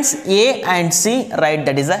remaining elements A and C, right,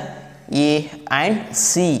 that is A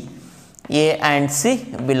and C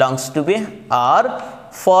belongs to B R.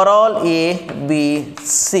 For all A B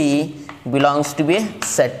C belongs to B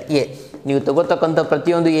set A. ನೀವು ತಗೋತಕ್ಕಂಥ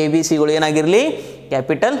ಪ್ರತಿಯೊಂದು A B ಸಿಗಳು ಏನಾಗಿರಲಿ,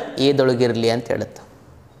 capital ಎದೊಳಗಿರಲಿ ಅಂತ ಹೇಳುತ್ತೆ.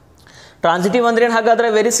 Transitive ಅಂದ್ರೆ ಏನು ಹಾಗಾದರೆ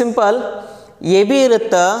very simple. A B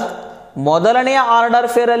ಇರುತ್ತಾ, ಮೊದಲನೆಯ order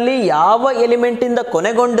ಫೇರಲ್ಲಿ ಯಾವ ಎಲಿಮೆಂಟಿಂದ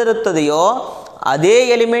ಕೊನೆಗೊಂಡಿರುತ್ತದೆಯೋ ಅದೇ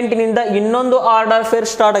ಎಲಿಮೆಂಟಿನಿಂದ ಇನ್ನೊಂದು ಆರ್ಡರ್ ಫೇರ್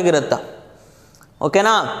ಸ್ಟಾರ್ಟ್ ಆಗಿರುತ್ತೆ.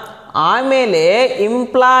 ಓಕೆನಾ. ಆಮೇಲೆ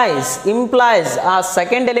ಇಂಪ್ಲಾಯ್ಸ್ ಆ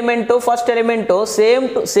second element first element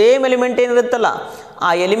same element ಏನಿರುತ್ತಲ್ಲ ಆ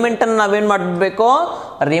ಎಲಿಮೆಂಟನ್ನು ನಾವೇನು ಮಾಡಿಬಿಡ್ಬೇಕು,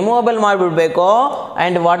 removable ಮಾಡಿಬಿಡ್ಬೇಕು.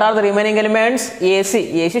 And what are the remaining elements,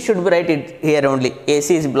 A C should be right it here only. A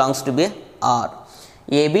C is belongs to B R.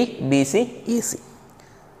 A B B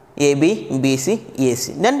C A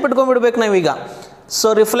C ನೆನ್ಪಿಟ್ಕೊಂಡ್ಬಿಡ್ಬೇಕು ನಾವೀಗ. So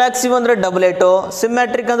reflexive ಅಂದರೆ ಡಬಲೇಟು,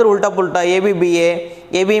 symmetric ಅಂದರೆ ಉಲ್ಟಾ ಪುಲ್ಟಾ,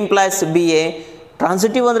 A B implies B A.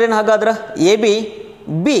 Transitive ಅಂದ್ರೆ ಏನು ಹಾಗಾದ್ರೆ, A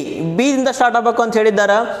B ಇಂದ start ಆಗಬೇಕು ಅಂತ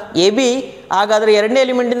ಹೇಳಿದ್ದಾರೆ. ಎ ಬಿ ಹಾಗಾದರೆ ಎರಡನೇ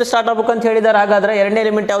ಎಲಿಮೆಂಟಿಂದ ಸ್ಟಾರ್ಟ್ ಆಗಬೇಕು ಅಂತ ಹೇಳಿದ್ದಾರೆ. ಹಾಗಾದರೆ ಎರಡನೇ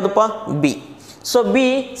ಎಲಿಮೆಂಟ್ ಯಾವುದಪ್ಪ, ಬಿ. ಸೊ ಬಿ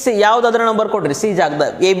ಸಿ ಯಾವುದಾದ್ರೂ ನಂಬರ್ ಕೊಡ್ರಿ, ಸಿ ಜಾಗದ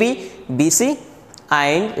A B B C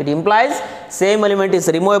and it implies same element is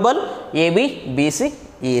removable, A B B C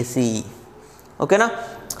A C. ಓಕೆನಾ.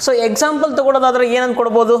 ಸೊ ಎಕ್ಸಾಂಪಲ್ ತಗೊಳ್ಳೋದಾದ್ರೆ ಏನಂತ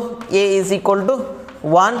ಕೊಡ್ಬೋದು, A is equal to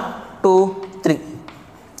 1 2 3.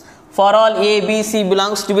 For all A B C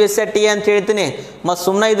belongs to B set A ಅಂತ ಹೇಳ್ತೀನಿ. ಮತ್ತು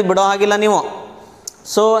ಸುಮ್ಮನೆ ಇದು ಬಿಡೋ ಹಾಗಿಲ್ಲ ನೀವು.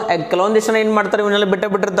 ಸೊ ಕೆಲವೊಂದಿಷ್ಟು ಜನ ಏನು ಮಾಡ್ತಾರೆ, ಇವನ್ನೆಲ್ಲ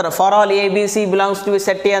ಬಿಟ್ಟಿರ್ತಾರೆ. For all A B C belongs to B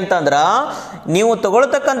set A ಅಂತಂದ್ರೆ ನೀವು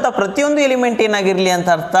ತಗೊಳ್ತಕ್ಕಂಥ ಪ್ರತಿಯೊಂದು ಎಲಿಮೆಂಟ್ ಏನಾಗಿರಲಿ ಅಂತ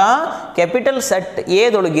ಅರ್ಥ, ಕ್ಯಾಪಿಟಲ್ ಸೆಟ್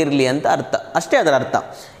ಎದೊಳಗಿರಲಿ ಅಂತ ಅರ್ಥ, ಅಷ್ಟೇ ಅದರ ಅರ್ಥ.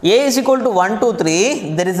 A is equal to 1 2 3.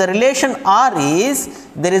 There is a relation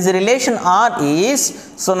R is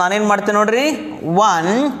so ನಾನೇನು ಮಾಡ್ತೀನಿ ನೋಡ್ರಿ,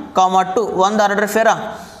 1 2 ಒಂದು ಆರ್ಡರ್ ಫೇರಾ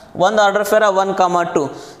 1 2.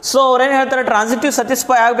 ಸೊ ಅವ್ರೇನು ಹೇಳ್ತಾರೆ, ಟ್ರಾನ್ಸಿಟಿವ್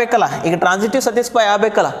ಸತಿಸ್ಫೈ ಆಗಬೇಕಲ್ಲ. ಈಗ ಟ್ರಾನ್ಸಿಟಿವ್ ಸತಿಸ್ಫೈ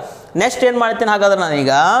ಆಗಬೇಕಲ್ಲ, ನೆಕ್ಸ್ಟ್ ಏನು ಮಾಡ್ತೀನಿ ಹಾಗಾದ್ರೆ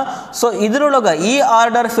ನಾನೀಗ. ಸೊ ಇದ್ರೊಳಗೆ ಈ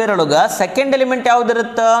ಆರ್ಡರ್ ಫೇರ್ ಒಳಗೆ ಸೆಕೆಂಡ್ ಎಲಿಮೆಂಟ್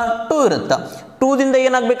ಯಾವುದಿರುತ್ತೆ, 2 ಇರುತ್ತೆ. 2ದಿಂದ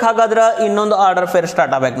ಏನಾಗಬೇಕು ಹಾಗಾದ್ರೆ, ಇನ್ನೊಂದು ಆರ್ಡರ್ ಫೇರ್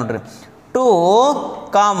ಸ್ಟಾರ್ಟ್ ಆಗ್ಬೇಕು ನೋಡ್ರಿ. 2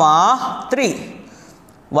 3.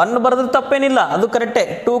 1 ಬರೆದ್ರೆ ತಪ್ಪೇನಿಲ್ಲ, ಅದು ಕರೆಕ್ಟೇ.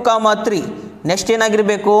 2 3. ನೆಕ್ಸ್ಟ್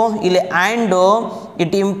ಏನಾಗಿರಬೇಕು ಇಲ್ಲಿ, ಆ್ಯಂಡು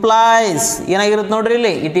ಇಟ್ ಇಂಪ್ಲಾಯ್ಸ್ ಏನಾಗಿರುತ್ತೆ ನೋಡ್ರಿ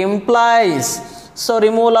ಇಲ್ಲಿ, it implies. So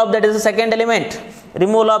removal of that is the second element.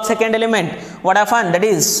 What happened? That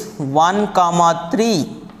is 1 3.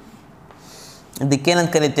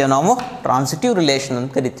 ಇದಕ್ಕೇನಂತ ಕರಿತೀವಿ ನಾವು, ಟ್ರಾನ್ಸಿಟಿವ್ ರಿಲೇಷನ್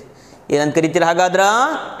ಅಂತ ಕರಿತೀವಿ. ಏನಂತ ಕರಿತೀರಿ ಹಾಗಾದ್ರೆ,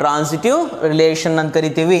 ಟ್ರಾನ್ಸಿಟಿವ್ ರಿಲೇಷನ್ ಅಂತ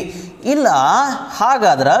ಕರಿತೀವಿ. ಇಲ್ಲ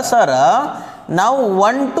ಹಾಗಾದ್ರೆ ಸರ್ ನಾವು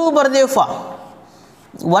 1 2 ಬರ್ದೇವಪ್ಪ,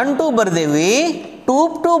 1 2 ಬರ್ದೇವಿ,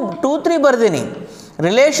 2 3 ಬರ್ದೀನಿ.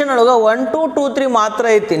 ರಿಲೇಷನ್ ಒಳಗೆ 1 2 2 3 ಮಾತ್ರ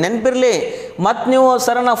ಐತಿ, ನೆನಪಿರಲಿ. ಮತ್ತು ನೀವು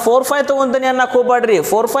ಸರ್ ನಾ 4 5 ತೊಗೊಂತೀನಿ ಅನ್ನಕ್ಕೆ ಹೋಗ್ಬೇಡ್ರಿ.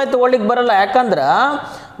 4 5 ತೊಗೊಳ್ಳಿಕ್ಕೆ ಬರಲ್ಲ. ಯಾಕಂದ್ರೆ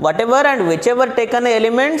what ever and which ever taken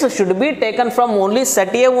elements should be taken from only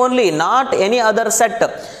set A only, not any other set.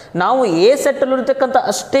 ನಾವು ಎ ಸೆಟ್ಟಲ್ಲಿ ಇರ್ತಕ್ಕಂಥ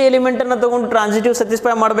ಅಷ್ಟೇ ಎಲಿಮೆಂಟನ್ನು ತೊಗೊಂಡು ಟ್ರಾನ್ಸಿಟಿವ್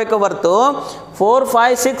ಸ್ಯಾಟಿಸ್ಫೈ ಮಾಡಬೇಕು ಹೊರತು 4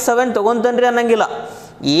 5 6 7 ತೊಗೊತನ್ರಿ ಅನ್ನಂಗಿಲ್ಲ.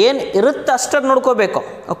 ಏನು ಇರುತ್ತೆ ಅಷ್ಟನ್ನು ನೋಡ್ಕೋಬೇಕು.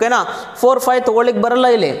 ಓಕೆನಾ. 4 5 ತೊಗೊಳ್ಳಿಕ್ಕೆ ಬರಲ್ಲ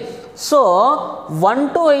ಇಲ್ಲಿ. ಸೊ 1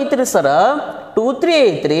 2 ಐತ್ರಿ ಸರ, 2 3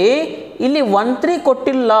 ಐತ್ರಿ, ಇಲ್ಲಿ 1 3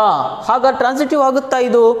 ಕೊಟ್ಟಿಲ್ಲ. ಹಾಗಾಗಿ ಟ್ರಾನ್ಸಿಟಿವ್ ಆಗುತ್ತಾ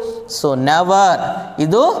ಇದು? ಸೊ ನೆವರ್,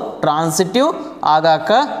 ಇದು ಟ್ರಾನ್ಸಿಟಿವ್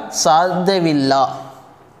ಆಗಾಕ ಸಾಧ್ಯವಿಲ್ಲ.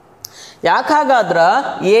 ಯಾಕೆ ಹಾಗಾದ್ರೆ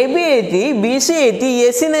ಎ ಬಿ ಐತಿ, ಬಿ ಸಿ ಐತಿ, ಎ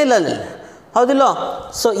ಸಿನೇ ಇಲ್ಲ ಅಲ್ಲಿ, ಹೌದಿಲ್ಲ?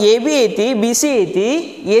 ಸೊ ಎ ಬಿ ಐತಿ, ಬಿ ಸಿ ಐತಿ,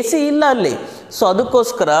 ಎ ಸಿ ಇಲ್ಲ ಅಲ್ಲಿ. ಸೊ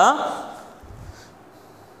ಅದಕ್ಕೋಸ್ಕರ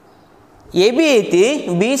ಎ ಬಿ ಐತಿ,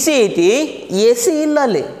 ಬಿ ಸಿ ಐತಿ, ಎ ಸಿ ಇಲ್ಲ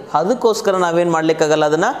ಅಲ್ಲಿ. ಅದಕ್ಕೋಸ್ಕರ ನಾವೇನು ಮಾಡಲಿಕ್ಕಾಗಲ್ಲ,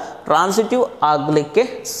 ಅದನ್ನು ಟ್ರಾನ್ಸಿಟಿವ್ ಆಗಲಿಕ್ಕೆ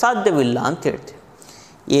ಸಾಧ್ಯವಿಲ್ಲ ಅಂತ ಹೇಳ್ತೀವಿ.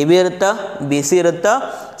 ಎ ಬಿ ಇರುತ್ತಾ, ಬಿ ಸಿ ಇರುತ್ತಾ,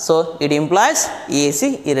 so it implies A C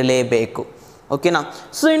ಇರಲೇಬೇಕು. ಓಕೆನಾ.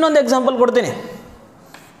 ಸೊ ಇನ್ನೊಂದು ಎಕ್ಸಾಂಪಲ್ ಕೊಡ್ತೀನಿ.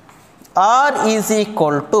 R is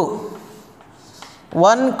equal to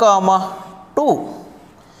 1 2.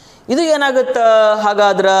 ಇದು ಏನಾಗುತ್ತೆ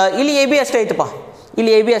ಹಾಗಾದ್ರೆ, ಇಲ್ಲಿ ಎ ಬಿ ಅಷ್ಟೇ ಐತಪ್ಪ,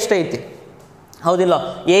 ಇಲ್ಲಿ ಎ ಬಿ ಅಷ್ಟೇ ಐತಿ, ಹೌದಿಲ್ಲ?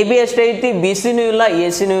 ಎ ಬಿ ಅಷ್ಟೇ ಐತಿ, ಬಿ ಸಿನೂ ಇಲ್ಲ, ಎ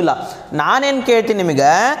ಸಿನೂ ಇಲ್ಲ. ನಾನೇನು ಕೇಳ್ತೀನಿ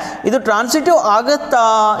ನಿಮಗೆ, ಇದು ಟ್ರಾನ್ಸಿಟಿವ್ ಆಗುತ್ತಾ,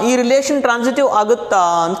 ಈ ರಿಲೇಷನ್ ಟ್ರಾನ್ಸಿಟಿವ್ ಆಗುತ್ತಾ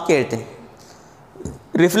ಅಂತ ಕೇಳ್ತೀನಿ.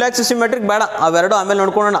 ರಿಫ್ಲೆಕ್ಸ್ ಸಿಮೆಟ್ರಿಕ್ ಬೇಡ, ಅವೆರಡು ಆಮೇಲೆ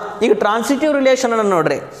ನೋಡ್ಕೊಳ್ಳೋಣ. ಈಗ ಟ್ರಾನ್ಸಿಟಿವ್ ರಿಲೇಷನನ್ನು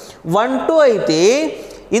ನೋಡ್ರಿ, 1 2 ಐತಿ,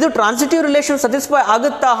 ಇದು ಟ್ರಾನ್ಸಿಟಿವ್ ರಿಲೇಷನ್ ಸ್ಯಾಟಿಸ್ಫೈ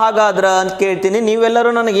ಆಗುತ್ತಾ ಹಾಗಾದ್ರೆ ಅಂತ ಕೇಳ್ತೀನಿ.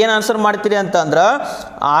 ನೀವೆಲ್ಲರೂ ನನಗೆ ಏನು ಆನ್ಸರ್ ಮಾಡ್ತೀರಿ ಅಂತ ಅಂದ್ರೆ,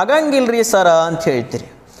 ಆಗಂಗಿಲ್ರಿ ಸರ ಅಂತ ಹೇಳ್ತೀರಿ,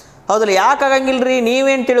 ಹೌದಲ್ಲ? ಯಾಕೆ ಆಗಂಗಿಲ್ಲ ರೀ?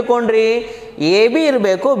 ನೀವೇನು ತಿಳ್ಕೊಂಡ್ರಿ? ಎ ಬಿ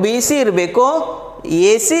ಇರಬೇಕು, ಬಿ ಸಿ ಇರಬೇಕು,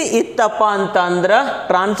 ಎ ಸಿ ಇತ್ತಪ್ಪ ಅಂತ ಅಂದ್ರೆ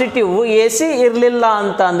ಟ್ರಾನ್ಸಿಟಿವ್, ಎ ಸಿ ಇರಲಿಲ್ಲ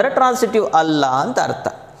ಅಂತ ಅಂದ್ರೆ ಟ್ರಾನ್ಸಿಟಿವ್ ಅಲ್ಲ ಅಂತ ಅರ್ಥ,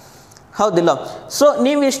 ಹೌದಿಲ್ಲ? ಸೊ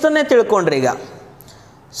ನೀವು ಇಷ್ಟನ್ನೇ ತಿಳ್ಕೊಂಡ್ರಿ ಈಗ.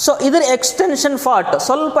 ಸೊ ಇದ್ರ ಎಕ್ಸ್ಟೆನ್ಷನ್ ಪಾರ್ಟ್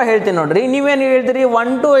ಸ್ವಲ್ಪ ಹೇಳ್ತೀನಿ ನೋಡ್ರಿ. ನೀವೇನು ಹೇಳ್ತೀರಿ?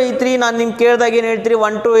 1 2 ಐತ್ರಿ, ನಾನು ನಿಮ್ಗೆ ಕೇಳಿದಾಗ ಏನು ಹೇಳ್ತೀರಿ?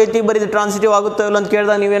 1 2 ಐತಿ, ಬರೀ ಟ್ರಾನ್ಸಿಟಿವ್ ಆಗುತ್ತೋ ಇಲ್ಲ ಅಂತ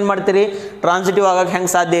ಕೇಳಿದಾಗ ನೀವೇನು ಮಾಡ್ತೀರಿ? ಟ್ರಾನ್ಸಿಟಿವ್ ಆಗೋಕ್ಕೆ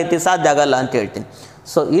ಹೆಂಗೆ ಸಾಧ್ಯ ಐತಿ? ಸಾಧ್ಯ ಆಗಲ್ಲ ಅಂತ ಹೇಳ್ತೀನಿ.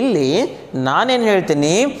 ಸೊ ಇಲ್ಲಿ ನಾನೇನು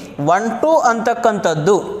ಹೇಳ್ತೀನಿ, 1 2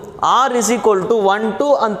 ಅಂತಕ್ಕಂಥದ್ದು ಆರ್ ಇಸ್ ಈಕ್ವಲ್ ಟು 1 2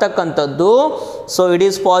 ಅಂತಕ್ಕಂಥದ್ದು. So it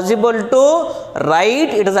is possible to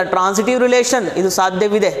right it is a transitive relation. ಇದು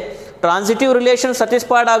ಸಾಧ್ಯವಿದೆ. ಟ್ರಾನ್ಸಿಟಿವ್ ರಿಲೇಷನ್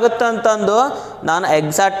ಸ್ಯಾಟಿಸ್ಫೈಡ್ ಆಗುತ್ತೆ ಅಂತಂದು ನಾನು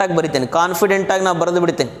ಎಕ್ಸಾಕ್ಟಾಗಿ ಬರಿತೇನೆ, ಕಾನ್ಫಿಡೆಂಟಾಗಿ ನಾನು ಬರೆದು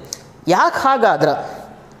ಬಿಡ್ತೇನೆ. ಯಾಕೆ ಹಾಗಾದ್ರೆ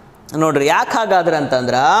ನೋಡ್ರಿ, ಯಾಕೆ ಹಾಗಾದ್ರೆ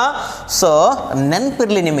ಅಂತಂದ್ರೆ, ಸೊ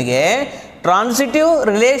ನೆನಪಿರಲಿ ನಿಮಗೆ, ಟ್ರಾನ್ಸಿಟಿವ್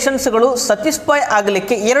ರಿಲೇಷನ್ಸ್ಗಳು ಸ್ಯಾಟಿಸ್ಫೈ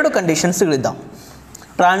ಆಗಲಿಕ್ಕೆ 2 ಕಂಡೀಷನ್ಸ್ಗಳಿದ್ದಾವೆ.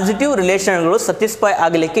 ಟ್ರಾನ್ಸಿಟಿವ್ ರಿಲೇಷನ್ಗಳು ಸ್ಯಾಟಿಸ್ಫೈ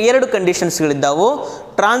ಆಗಲಿಕ್ಕೆ 2 ಕಂಡೀಷನ್ಸ್ಗಳಿದ್ದಾವೆ.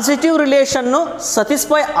 ಟ್ರಾನ್ಸಿಟಿವ್ ರಿಲೇಷನ್ನು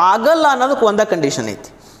ಸ್ಯಾಟಿಸ್ಫೈ ಆಗಲ್ಲ ಅನ್ನೋದಕ್ಕೆ ಒಂದೇ ಕಂಡೀಷನ್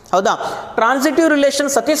ಐತಿ, ಹೌದಾ? ಟ್ರಾನ್ಸಿಟಿವ್ ರಿಲೇಷನ್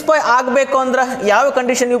ಸ್ಯಾಟಿಸ್ಫೈ ಆಗಬೇಕು ಅಂದ್ರೆ ಯಾವ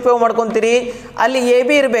ಕಂಡೀಷನ್ ಉಪಯೋಗ ಮಾಡ್ಕೊತೀರಿ? ಅಲ್ಲಿ ಎ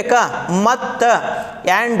ಬಿ ಇರಬೇಕಾ, ಮತ್ತು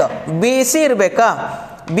ಆ್ಯಂಡ್ ಬಿ ಸಿ ಇರಬೇಕಾ,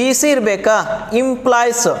 ಬಿ ಸಿ ಇರಬೇಕಾ,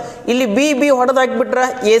 ಇಂಪ್ಲಾಯ್ಸ್ ಇಲ್ಲಿ ಬಿ ಬಿ ಹೊಡೆದಾಕ್ಬಿಟ್ರೆ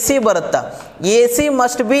ಎ ಸಿ ಬರುತ್ತಾ? ಎ ಸಿ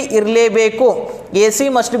ಮಸ್ಟ್ ಬಿ ಇರಲೇಬೇಕು, ಎ ಸಿ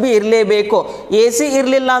ಮಸ್ಟ್ ಬಿ ಇರಲೇಬೇಕು. ಎ ಸಿ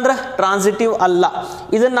ಇರಲಿಲ್ಲ ಅಂದ್ರೆ ಟ್ರಾನ್ಸಿಟಿವ್ ಅಲ್ಲ.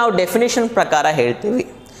 ಇದನ್ನು ನಾವು ಡೆಫಿನೇಷನ್ ಪ್ರಕಾರ ಹೇಳ್ತೀವಿ.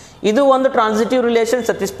 ಇದು ಒಂದು ಟ್ರಾನ್ಸಿಟಿವ್ ರಿಲೇಷನ್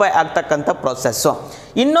ಸ್ಯಾಟಿಸ್ಫೈ ಆಗ್ತಕ್ಕಂಥ ಪ್ರೊಸೆಸ್ಸು.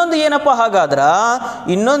 ಇನ್ನೊಂದು ಏನಪ್ಪ ಹಾಗಾದ್ರೆ,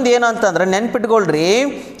 ಇನ್ನೊಂದು ಏನಂತಂದ್ರೆ ನೆನ್ಪಿಟ್ಕೊಳ್ರಿ,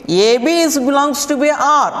 A B is belongs to B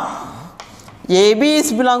R. A B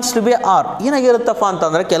is belongs to B R ಏನಾಗಿರುತ್ತಪ್ಪ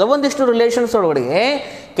ಅಂತಂದ್ರೆ, ಕೆಲವೊಂದಿಷ್ಟು ರಿಲೇಷನ್ಸ್ಗಳು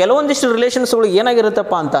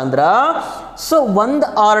ಏನಾಗಿರುತ್ತಪ್ಪ ಅಂತಂದ್ರೆ, ಸೊ ಒಂದು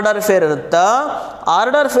ಆರ್ಡರ್ ಫೇರ್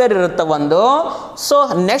ಇರುತ್ತೆ, ಒಂದು. So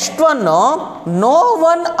next one no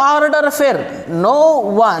one order fair, no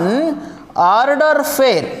one order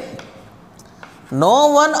fair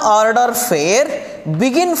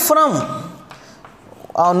begin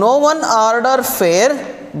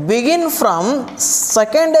from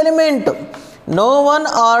second element. No one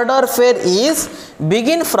order pair is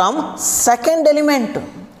begin from second element.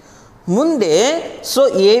 ಮುಂದೆ so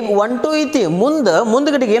A 1 2 ಐತಿ,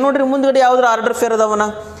 ಮುಂದ್ಗಡೆಗೆ ಏನು ನೋಡ್ರಿ, ಮುಂದ್ಗಡೆ ಯಾವ್ದಾರು order fair ಅದಾವನ?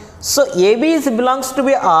 So A B is belongs to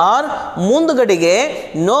B R, ಮುಂದ್ಗಡೆಗೆ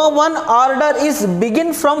no one order is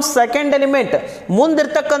begin from second element.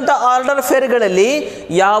 ಮುಂದಿರ್ತಕ್ಕಂಥ order ಫೇರ್ಗಳಲ್ಲಿ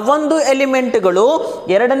ಯಾವೊಂದು ಎಲಿಮೆಂಟ್ಗಳು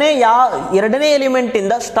ಎರಡನೇ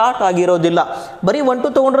ಎಲಿಮೆಂಟಿಂದ start ಆಗಿರೋದಿಲ್ಲ. ಬರೀ 1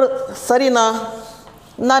 2 ತೊಗೊಂಡ್ರೆ ಸರಿನಾ?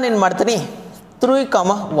 ನಾನೇನು ಮಾಡ್ತೀನಿ, 3,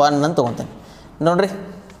 1 ಅಂತ ತೊಗೊತೀನಿ. ನೋಡ್ರಿ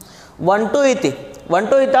 1 2 ಐತಿ, 1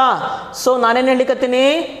 2 ಐತಾ? ಸೊ ನಾನೇನು ಹೇಳಿಕತ್ತೀನಿ,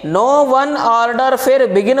 no one order fair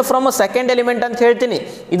begin from second element ಅಂತ ಹೇಳ್ತೀನಿ.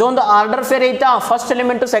 ಇದೊಂದು ಆರ್ಡರ್ ಫೇರ್ ಐತಾ, ಫಸ್ಟ್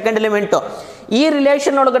ಎಲಿಮೆಂಟು ಸೆಕೆಂಡ್ ಎಲಿಮೆಂಟು. ಈ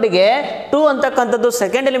ರಿಲೇಷನ್ ಒಳಗಡೆಗೆ 2 ಅಂತಕ್ಕಂಥದ್ದು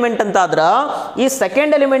ಸೆಕೆಂಡ್ ಎಲಿಮೆಂಟ್ ಅಂತ ಆದ್ರೆ, ಈ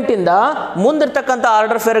ಸೆಕೆಂಡ್ ಎಲಿಮೆಂಟಿಂದ ಮುಂದಿರ್ತಕ್ಕಂಥ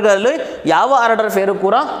ಆರ್ಡರ್ ಫೇರ್ಗಳಲ್ಲಿ ಯಾವ ಆರ್ಡರ್ ಫೇರು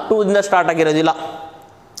ಕೂಡ 2 ಇಂದ ಸ್ಟಾರ್ಟ್ ಆಗಿರೋದಿಲ್ಲ.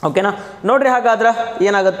 ಓಕೆನಾ? ನೋಡ್ರಿ ಹಾಗಾದ್ರೆ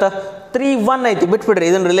ಏನಾಗುತ್ತೆ, 3 1 ಐತಿ, ಬಿಟ್ಬಿಡ್ರಿ,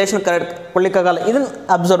 ಇದನ್ನು ರಿಲೇಷನ್ ಕರೆಕ್ಟ್ ಕೊಡ್ಲಿಕ್ಕಾಗಲ್ಲ. ಇದನ್ನು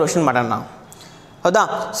ಅಬ್ಸರ್ವೇಷನ್ ಮಾಡೋಣ ನಾವು, ಹೌದಾ?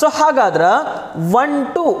 ಸೊ ಹಾಗಾದ್ರೆ 1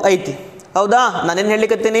 2 ಐತಿ, ಹೌದಾ? ನಾನೇನು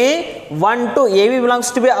ಹೇಳಿಕತ್ತೀನಿ, 1 2 A V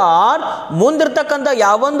belongs to B R. ಮುಂದಿರ್ತಕ್ಕಂಥ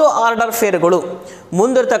ಯಾವೊಂದು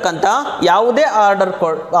ಯಾವುದೇ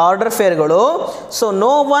order ಫೇರ್ಗಳು, so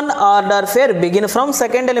no one order fair begin from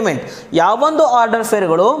second element. ಯಾವೊಂದು ಆರ್ಡರ್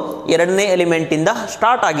ಫೇರ್ಗಳು ಎರಡನೇ ಎಲಿಮೆಂಟಿಂದ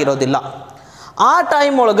ಸ್ಟಾರ್ಟ್ ಆಗಿರೋದಿಲ್ಲ. ಆ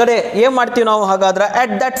ಟೈಮ್ ಒಳಗಡೆ ಏನು ಮಾಡ್ತೀವಿ ನಾವು ಹಾಗಾದ್ರೆ,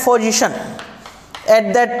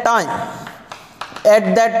 at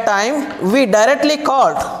that time we directly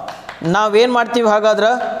called, ನಾವೇನು ಮಾಡ್ತೀವಿ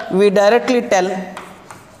ಹಾಗಾದ್ರೆ, we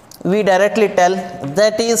directly tell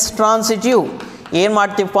that is transitive. ಏನು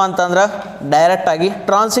ಮಾಡ್ತೀವಪ್ಪ ಅಂತಂದ್ರೆ, ಡೈರೆಕ್ಟಾಗಿ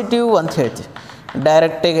ಟ್ರಾನ್ಸಿಟಿವ್ ಅಂತ ಹೇಳ್ತೀವಿ.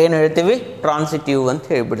 ಡೈರೆಕ್ಟಾಗಿ ಏನು ಹೇಳ್ತೀವಿ, ಟ್ರಾನ್ಸಿಟಿವ್ ಅಂತ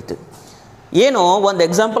ಹೇಳಿಬಿಡ್ತೀವಿ. ಏನು ಒಂದು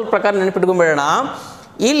ಎಕ್ಸಾಂಪಲ್ ಪ್ರಕಾರ ನೆನಪಿಟ್ಕೊಂಡ್ಬಿಡೋಣ.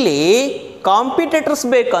 ಇಲ್ಲಿ ಕಾಂಪಿಟೇಟರ್ಸ್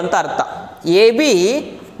ಬೇಕಂತ ಅರ್ಥ. ಎ ಬಿ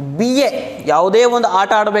ಬಿ ಎ ಯಾವುದೇ ಒಂದು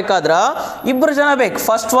ಆಟ ಆಡಬೇಕಾದ್ರೆ 2 ಜನ ಬೇಕು,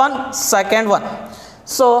 first one second one.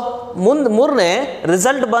 So ಮೂರನೇ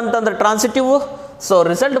ರಿಸಲ್ಟ್ ಬಂತಂದ್ರೆ ಟ್ರಾನ್ಸಿಟಿವ್. ಸೊ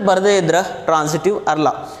ರಿಸಲ್ಟ್ ಬರದೇ ಇದ್ರೆ ಟ್ರಾನ್ಸಿಟಿವ್ ಅಲ್ಲ.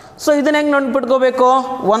 ಸೊ ಇದನ್ನ ಹೆಂಗೆ ನೆನ್ಪಿಟ್ಕೋಬೇಕು,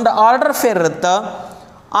 ಒಂದು ಆರ್ಡರ್ ಫೇರ್ ಇರುತ್ತೆ,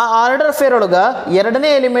 ಆ ಆರ್ಡರ್ ಫೇರ್ ಒಳಗೆ ಎರಡನೇ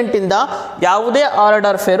ಎಲಿಮೆಂಟಿಂದ ಯಾವುದೇ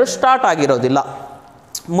ಆರ್ಡರ್ ಫೇರು ಸ್ಟಾರ್ಟ್ ಆಗಿರೋದಿಲ್ಲ.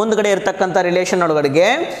 ಮುಂದ್ಗಡೆ ಇರ್ತಕ್ಕಂಥ ರಿಲೇಷನ್ ಒಳಗಡೆಗೆ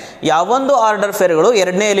ಯಾವೊಂದು ಆರ್ಡರ್ ಫೇರ್ಗಳು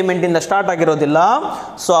ಎರಡನೇ ಎಲಿಮೆಂಟಿಂದ ಸ್ಟಾರ್ಟ್ ಆಗಿರೋದಿಲ್ಲ.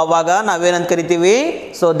 ಸೊ ಅವಾಗ ನಾವೇನಂತ ಕರಿತೀವಿ,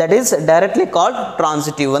 so that is directly called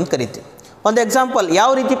transitive ಅಂತ ಕರಿತೀವಿ. ಒಂದು ಎಕ್ಸಾಂಪಲ್ ಯಾವ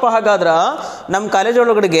ರೀತಿಪ್ಪ ಹಾಗಾದ್ರೆ, ನಮ್ಮ ಕಾಲೇಜ್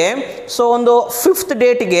ಒಳಗಡೆಗೆ ಸೊ ಒಂದು 5th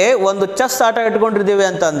ಡೇಟಿಗೆ ಒಂದು ಚೆಸ್ ಆಟ ಇಟ್ಕೊಂಡಿದ್ದೀವಿ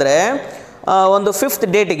ಅಂತಂದರೆ, ಒಂದು 5th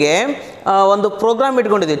ಡೇಟಿಗೆ ಒಂದು ಪ್ರೋಗ್ರಾಮ್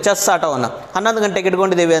ಇಟ್ಕೊಂಡಿದ್ದೀವಿ, ಚೆಸ್ ಆಟವನ್ನು 11 ಗಂಟೆಗೆ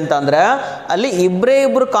ಇಟ್ಕೊಂಡಿದ್ದೀವಿ ಅಂತಂದರೆ, ಅಲ್ಲಿ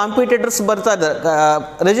ಇಬ್ಬರು ಕಾಂಪಿಟೇಟರ್ಸ್ ಬರ್ತಾ ಇದ್ದಾರೆ,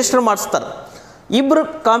 ರಿಜಿಸ್ಟರ್ ಮಾಡಿಸ್ತಾರೆ. ಇಬ್ಬರು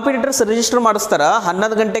ಕಾಂಪಿಟೇಟರ್ಸ್ ರಿಜಿಸ್ಟರ್ ಮಾಡಿಸ್ತಾರ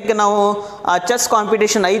 11 ಗಂಟೆಗೆ ನಾವು ಚೆಸ್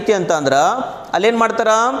ಕಾಂಪಿಟೇಷನ್ ಐತಿ ಅಂತ ಅಂದ್ರೆ ಅಲ್ಲೇನು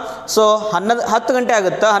ಮಾಡ್ತಾರ ಸೊ 10 ಗಂಟೆ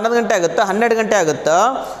ಆಗುತ್ತಾ 11 ಗಂಟೆ ಆಗುತ್ತಾ 12 ಗಂಟೆ ಆಗುತ್ತಾ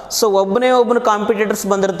ಸೊ ಒಬ್ಬನು ಕಾಂಪಿಟೇಟರ್ಸ್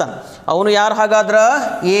ಬಂದಿರ್ತಾನೆ ಅವನು ಯಾರು ಹಾಗಾದ್ರೆ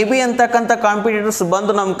AB ಅಂತಕ್ಕಂಥ ಕಾಂಪಿಟೇಟರ್ಸ್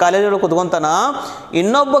ಬಂದು ನಮ್ಮ ಕಾಲೇಜೊಳಗೆ ಕುತ್ಕೊಂತಾನ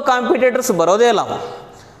ಇನ್ನೊಬ್ಬ ಕಾಂಪಿಟೇಟರ್ಸ್ ಬರೋದೇ ಇಲ್ಲ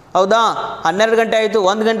ಹೌದಾ 12 ಗಂಟೆ ಆಯಿತು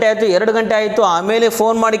 1 ಗಂಟೆ ಆಯಿತು 2 ಗಂಟೆ ಆಯಿತು ಆಮೇಲೆ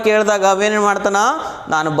ಫೋನ್ ಮಾಡಿ ಕೇಳಿದಾಗ ಅವೇನೇನು ಮಾಡ್ತಾನ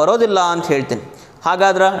ನಾನು ಬರೋದಿಲ್ಲ ಅಂತ ಹೇಳ್ತೀನಿ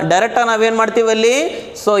ಹಾಗಾದ್ರೆ ಡೈರೆಕ್ಟಾಗಿ ನಾವೇನು ಮಾಡ್ತೀವಿ ಅಲ್ಲಿ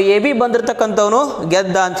ಸೊ AB ಬಂದಿರತಕ್ಕಂಥವನು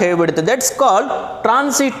ಗೆದ್ದ ಅಂತ ಹೇಳಿಬಿಡ್ತೀವಿ that's called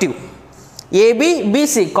transitive AB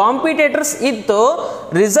BC competitors ಇತ್ತು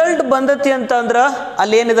ರಿಸಲ್ಟ್ ಬಂದತಿ ಅಂತಂದ್ರೆ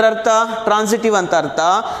ಅಲ್ಲಿ ಏನಿದ್ರ ಅರ್ಥ ಟ್ರಾನ್ಸಿಟಿವ್ ಅಂತ ಅರ್ಥ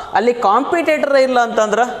ಅಲ್ಲಿ ಕಾಂಪಿಟೇಟರ್ ಇಲ್ಲ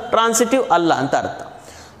ಅಂತಂದ್ರೆ ಟ್ರಾನ್ಸಿಟಿವ್ ಅಲ್ಲ ಅಂತ ಅರ್ಥ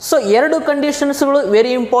ಸೊ ಎರಡು ಕಂಡೀಷನ್ಸ್ಗಳು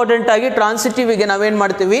ವೆರಿ ಇಂಪಾರ್ಟೆಂಟ್ ಆಗಿ ಟ್ರಾನ್ಸಿಟಿವಿಗೆ ನಾವೇನು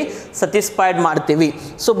ಮಾಡ್ತೀವಿ ಸಟಿಸ್ಫೈಡ್ ಮಾಡ್ತೀವಿ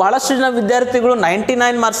ಸೊ ಭಾಳಷ್ಟು ಜನ ವಿದ್ಯಾರ್ಥಿಗಳು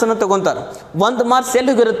 99 ಮಾರ್ಕ್ಸನ್ನು ತೊಗೊತಾರೆ 1 ಮಾರ್ಕ್ಸ್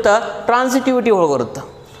ಎಲ್ಲಿ ಹೋಗಿರುತ್ತೆ ಟ್ರಾನ್ಸಿಟಿವಿಟಿ ಒಳಗಿರುತ್ತೆ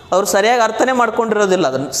ಅವರು ಸರಿಯಾಗಿ ಅರ್ಥನೇ ಮಾಡ್ಕೊಂಡಿರೋದಿಲ್ಲ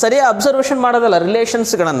ಅದನ್ನು ಸರಿಯಾಗಿ ಅಬ್ಸರ್ವೇಷನ್ ಮಾಡೋದಿಲ್ಲ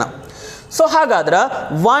ರಿಲೇಷನ್ಸ್ಗಳನ್ನು ಸೊ ಹಾಗಾದ್ರೆ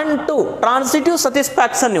 1 2 ಟ್ರಾನ್ಸಿಟಿವ್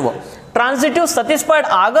ಸಟಿಸ್ಫ್ಯಾಕ್ಷನ್ ನೀವು ಟ್ರಾನ್ಸಿಟಿವ್ ಸಟಿಸ್ಫೈಡ್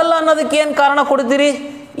ಆಗಲ್ಲ ಅನ್ನೋದಕ್ಕೆ ಏನು ಕಾರಣ ಕೊಡ್ತೀರಿ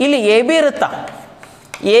ಇಲ್ಲಿ AB ಇರುತ್ತಾ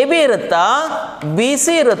AB ಇರುತ್ತಾ BC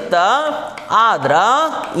ಇರುತ್ತಾ ಆದ್ರೆ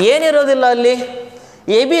ಏನಿರೋದಿಲ್ಲ ಅಲ್ಲಿ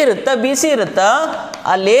AB ಇರುತ್ತಾ BC ಇರುತ್ತಾ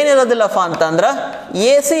ಅಲ್ಲಿ ಏನಿರೋದಿಲ್ಲಪ್ಪ ಅಂತಂದ್ರೆ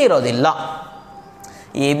AC ಇರೋದಿಲ್ಲ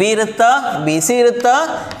AB ಇರುತ್ತಾ BC ಇರುತ್ತಾ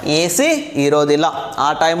AC ಇರೋದಿಲ್ಲ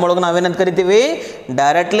ಆ ಟೈಮ್ ಒಳಗೆ ನಾವೇನಂತ ಕರಿತೀವಿ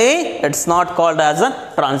directly it's not called as a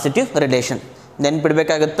transitive relation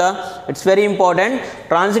ನೆನ್ಪಿಡ್ಬೇಕಾಗುತ್ತಾ it's very important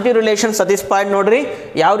transitive relation ಸಟಿಸ್ಫೈಡ್ ನೋಡ್ರಿ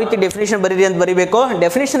ಯಾವ ರೀತಿ ಡೆಫಿನೇಷನ್ ಬರೀರಿ ಅಂತ ಬರೀಬೇಕು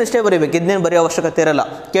ಡೆಫಿನೇಷನ್ ಇಷ್ಟೇ ಬರೀಬೇಕು ಇದನ್ನೇನು ಬರೆಯೋ ಅವಶ್ಯಕತೆ ಇರಲ್ಲ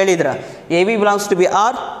ಕೇಳಿದ್ರ AB belongs to B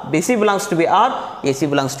R BC belongs to B R AC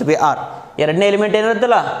belongs to B R ಎರಡನೇ ಎಲಿಮೆಂಟ್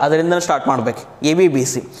ಏನಿರುತ್ತಲ್ಲ ಅದರಿಂದ ಸ್ಟಾರ್ಟ್ ಮಾಡ್ಬೇಕು AB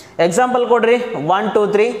BC ಎಕ್ಸಾಂಪಲ್ ಕೊಡ್ರಿ 1 2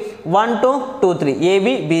 3 1 2 2 3 AB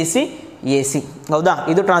BC AC ಹೌದಾ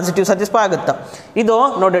ಇದು ಟ್ರಾನ್ಸಿಟಿವ್ ಸಟಿಸ್ಫೈ ಆಗುತ್ತಾ ಇದು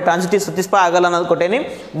ನೋಡ್ರಿ ಟ್ರಾನ್ಸಿಟಿವ್ ಸಟಿಸ್ಫೈ ಆಗಲ್ಲ ಅನ್ನೋದು ಕೊಟ್ಟೇನಿ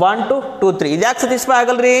 1 2 2 3 ಇದ್ಯಾಕೆ ಸಟಿಸ್ಫೈ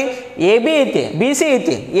ಆಗಲ್ರಿ AB ಐತಿ BC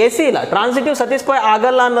ಐತಿ AC ಇಲ್ಲ ಟ್ರಾನ್ಸಿಟಿವ್ ಸಟಿಸ್ಫೈ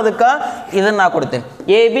ಆಗಲ್ಲ ಅನ್ನೋದಕ್ಕೆ ಇದನ್ನು ನಾ ಕೊಡ್ತೇನೆ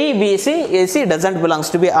AB BC AC doesn't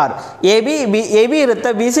belongs to B R AB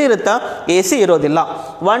ಇರುತ್ತಾ BC ಇರುತ್ತಾ AC ಇರೋದಿಲ್ಲ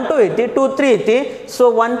 1 2 ಐತಿ 2 3 ಐತಿ ಸೊ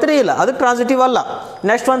 1 3 ಇಲ್ಲ ಅದಕ್ಕೆ ಟ್ರಾನ್ಸಿಟಿವ್ ಅಲ್ಲ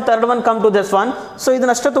next one third one come to this one so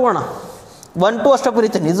ಇದನ್ನಷ್ಟೇ ತೊಗೋಣ 1 2 ಅಷ್ಟೇ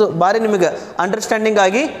ಬರೀತೇನೆ ಇದು ಭಾರಿ ನಿಮಗೆ ಅಂಡರ್ಸ್ಟ್ಯಾಂಡಿಂಗ್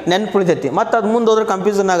ಆಗಿ ನೆನ್ಪು ಉಳಿತೈತಿ ಮತ್ತು ಅದು ಮುಂದೆ ಹೋದ್ರೆ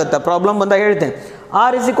ಕನ್ಫ್ಯೂಷನ್ ಆಗುತ್ತೆ ಪ್ರಾಬ್ಲಮ್ ಬಂದಾಗ ಹೇಳ್ತೇನೆ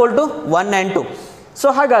R = 1 and 2 ಸೊ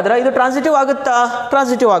ಹಾಗಾದ್ರೆ ಇದು ಟ್ರಾನ್ಸಿಟಿವ್ ಆಗುತ್ತಾ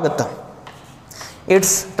ಟ್ರಾನ್ಸಿಟಿವ್ ಆಗುತ್ತಾ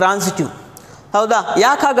ಇಟ್ಸ್ ಟ್ರಾನ್ಸಿಟಿವ್ ಹೌದಾ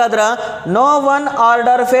ಯಾಕೆ ಹಾಗಾದ್ರೆ no one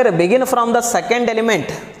order fair begin from the second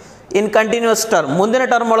element in continuous term ಮುಂದಿನ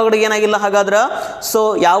ಟರ್ಮ್ ಒಳಗಡೆ ಏನಾಗಿಲ್ಲ ಹಾಗಾದ್ರೆ ಸೊ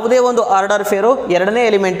ಯಾವುದೇ ಒಂದು ಆರ್ಡರ್ ಫೇರು ಎರಡನೇ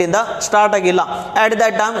ಎಲಿಮೆಂಟಿಂದ ಸ್ಟಾರ್ಟ್ ಆಗಿಲ್ಲ ಆಟ್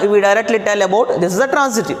that time we directly tell about this is a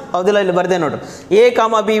transitive ಹೌದಿಲ್ಲ ಇಲ್ಲಿ ಬರ್ದೆ ನೋಡ್ರಿ A,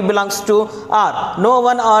 B belongs to R no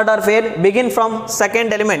one order fair begin from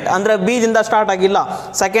second element ಅಂದ್ರೆ B ದಿಂದ ಸ್ಟಾರ್ಟ್ ಆಗಿಲ್ಲ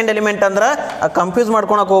ಸೆಕೆಂಡ್ ಎಲಿಮೆಂಟ್ ಅಂದ್ರೆ ಕನ್ಫ್ಯೂಸ್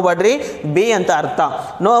ಮಾಡ್ಕೊಳಕ್ಕೆ ಹೋಗ್ಬೇಡ್ರಿ B ಅಂತ ಅರ್ಥ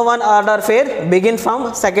no one order fair begin from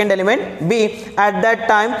second element B at that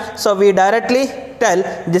time so we directly tell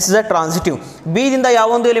this is a transitive B ದಿಂದ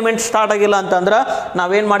ಯಾವೊಂದು ಎಲಿಮೆಂಟ್ ಸ್ಟಾರ್ಟ್ ಆಗಿಲ್ಲ ಅಂತಂದ್ರೆ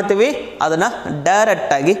ನಾವೇನು ಮಾಡ್ತೀವಿ ಅದನ್ನು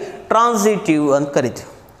ಡೈರೆಕ್ಟಾಗಿ ಟ್ರಾನ್ಸಿಟಿವ್ ಅಂತ ಕರಿತೀವಿ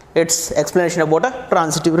it's explanation about a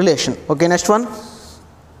transitive relation okay next one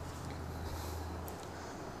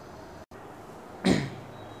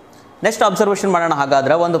next observation ಮಾಡೋಣ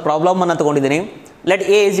ಹಾಗಾದ್ರೆ ಒಂದು ಪ್ರಾಬ್ಲಮನ್ನು ತಗೊಂಡಿದ್ದೀನಿ let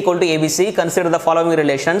A = ABC consider the following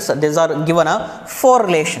relations this are given a 4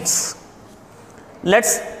 relations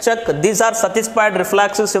let's check these are ಸಟಿಸ್ಫೈಡ್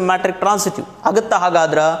reflexive ಸಿಮ್ಯಾಟ್ರಿಕ್ transitive ಆಗುತ್ತಾ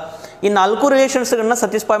ಹಾಗಾದ್ರೆ ಈ 4 ರಿಲೇಷನ್ಸ್ಗಳನ್ನ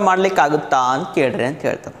ಸಟಿಸ್ಫೈ ಮಾಡ್ಲಿಕ್ಕೆ ಆಗುತ್ತಾ ಅಂತ ಕೇಳ್ರಿ ಅಂತ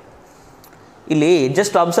ಹೇಳ್ತಾರೆ ಇಲ್ಲಿ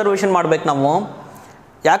ಜಸ್ಟ್ ಅಬ್ಸರ್ವೇಷನ್ ಮಾಡ್ಬೇಕು ನಾವು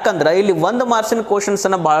ಯಾಕಂದ್ರೆ ಇಲ್ಲಿ 1 ಮಾರ್ಕ್ಸಿನ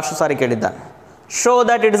ಕ್ವಶನ್ಸನ್ನು ಭಾಳಷ್ಟು ಸಾರಿ ಕೇಳಿದ್ದಾನೆ show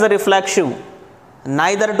that it is a reflexive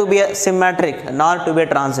neither to B A ಸಿಮ್ಯಾಟ್ರಿಕ್ ನಾರ್ to B A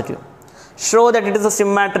transitive show that it is a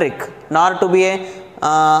ಸಿಮ್ಯಾಟ್ರಿಕ್ ನಾರ್ to B A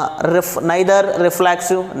neither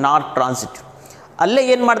reflexive ನಾರ್ ಟ್ರಾನ್ಸಿಟಿವ್ ಅಲ್ಲೇ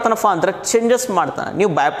ಏನು ಮಾಡ್ತಾನಪ್ಪ ಅಂದ್ರೆ ಚೇಂಜಸ್ ಮಾಡ್ತಾನೆ ನೀವು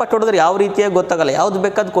ಬ್ಯಾಪಟ್ ಹೊಡೆದ್ರೆ ಯಾವ ರೀತಿಯಾಗಿ ಗೊತ್ತಾಗಲ್ಲ ಯಾವ್ದು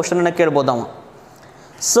ಬೇಕಾದ ಕ್ವಶನನ್ನು ಕೇಳ್ಬೋದು ಅವ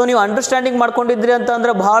ಸೊ ನೀವು ಅಂಡರ್ಸ್ಟ್ಯಾಂಡಿಂಗ್ ಮಾಡ್ಕೊಂಡಿದ್ರಿ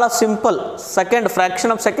ಅಂತಂದ್ರೆ ಭಾಳ simple second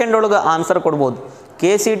fraction of second ಒಳಗೆ ಆನ್ಸರ್ ಕೊಡ್ಬೋದು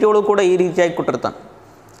KCET ಒಳಗೆ ಕೂಡ ಈ ರೀತಿಯಾಗಿ ಕೊಟ್ಟಿರ್ತಾನೆ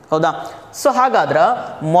ಹೌದಾ ಸೊ ಹಾಗಾದ್ರೆ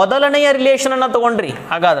ಮೊದಲನೆಯ ರಿಲೇಷನನ್ನು ತೊಗೊಂಡ್ರಿ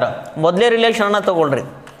ಹಾಗಾದ್ರೆ ಮೊದಲೇ ರಿಲೇಷನನ್ನು ತೊಗೊಳ್ರಿ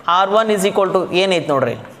R1 = ಏನೈತೆ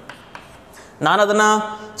ನೋಡ್ರಿ ನಾನು ಅದನ್ನು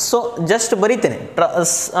ಸೊ ಜಸ್ಟ್ ಬರಿತೇನೆ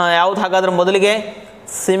ಯಾವ್ದು ಹಾಗಾದ್ರೆ ಮೊದಲಿಗೆ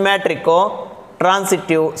ಸಿಮ್ಯಾಟ್ರಿಕ್ಕು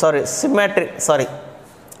ಟ್ರಾನ್ಸಿಟಿವ್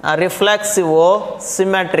ರಿಫ್ಲೆಕ್ಸಿವೋ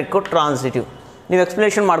ಸಿಮ್ಯಾಟ್ರಿಕ್ಕು ಟ್ರಾನ್ಸಿಟಿವ್ ನೀವು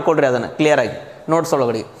ಎಕ್ಸ್ಪ್ಲನೇಷನ್ ಮಾಡ್ಕೊಡ್ರಿ ಅದನ್ನು ಕ್ಲಿಯರಾಗಿ ನೋಟ್ಸ್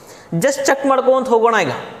ಒಳಗಡೆ ಜಸ್ಟ್ ಚೆಕ್ ಮಾಡ್ಕೊಂತ ಹೋಗೋಣ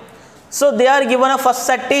ಈಗ so they are given a first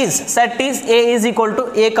set is A =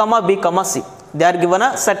 A, B, C they are given a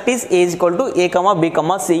set is A is equal to A comma B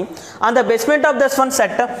comma C. On the basement of this one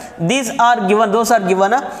set, those are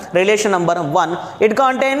given a relation number 1. It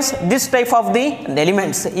contains this type of the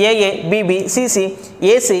elements AA, BB, CC,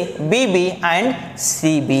 AC, BB and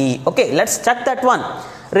CB. Okay, let's check that one.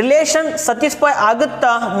 Relation satisfy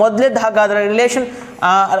ಆಗುತ್ತಾ ಮೊದಲೇದು? ಹಾಗಾದ್ರೆ relation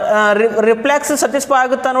reflexive satisfy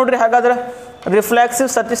ಆಗುತ್ತಾ ನೋಡ್ರಿ. ಹಾಗಾದ್ರೆ reflexive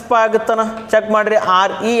satisfy ಆಗುತ್ತಾನ check ಮಾಡ್ರಿ.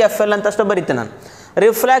 REFL ಅಂತ ಅಷ್ಟು ಬರೀತೀನಿ ನಾನು.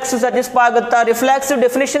 ರಿಫ್ಲೆಕ್ಸಿವ್ satisfy ಆಗುತ್ತಾ? ರಿಫ್ಲೆಕ್ಸಿವ್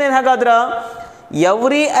ಡೆಫಿನಿಷನ್ ಏನು ಹಾಗಾದ್ರೆ?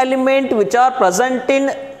 Every element which are present in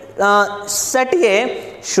set A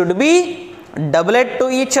should be ಡಬಲೆಟ್ to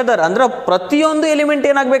each other. ಅಂದ್ರೆ ಪ್ರತಿಯೊಂದು ಎಲಿಮೆಂಟ್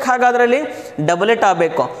ಏನಾಗಬೇಕು ಹಾಗಾದ್ರಲ್ಲಿ? ಡಬಲೆಟ್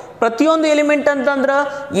ಆಗಬೇಕು. ಪ್ರತಿಯೊಂದು ಎಲಿಮೆಂಟ್ ಅಂತಂದ್ರೆ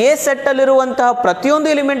ಎ ಸೆಟ್ಟಲ್ಲಿರುವಂತಹ ಪ್ರತಿಯೊಂದು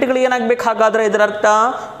ಎಲಿಮೆಂಟ್ಗಳು ಏನಾಗಬೇಕು ಹಾಗಾದ್ರೆ? ಇದರ ಅರ್ಥ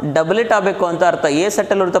ಡಬಲೆಟ್ ಆಗಬೇಕು ಅಂತ ಅರ್ಥ. ಎ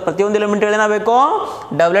ಸೆಟ್ಟಲ್ಲಿರುವಂಥ ಪ್ರತಿಯೊಂದು ಎಲಿಮೆಂಟ್ಗಳು ಏನಾಗಬೇಕು?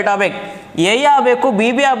 ಡಬಲೆಟ್ ಆಗಬೇಕು. ಎ ಆಗಬೇಕು, ಬಿ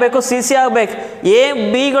ಬಿ ಆಗಬೇಕು, ಸಿ ಸಿ ಆಗಬೇಕು. ಎ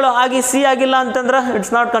ಬಿಗಳು ಆಗಿ ಸಿ ಆಗಿಲ್ಲ ಅಂತಂದ್ರೆ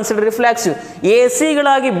it's not consider reflexive. A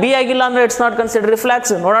ಸಿಗಳಾಗಿ B ಆಗಿಲ್ಲ ಅಂದ್ರೆ ಇಟ್ಸ್ ನಾಟ್ ಕನ್ಸಿಡರ್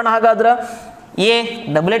ರಿಫ್ಲೆಕ್ಸಿವ್. ನೋಡೋಣ ಹಾಗಾದ್ರೆ. ಎ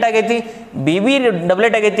ಡಬ್ಲೆಟ್ ಆಗೈತಿ, ಬಿ ಬಿ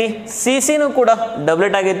ಡಬ್ಲೆಟ್ ಆಗೈತಿ, ಸಿ ಸಿನೂ ಕೂಡ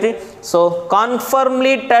ಡಬ್ಲೆಟ್ ಆಗೈತಿ. So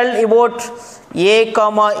ಕಾನ್ಫರ್ಮ್ಲಿ tell about A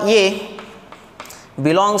comma A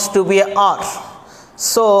belongs to be R.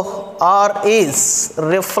 So R is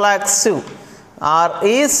reflexive. R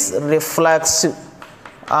is reflexive.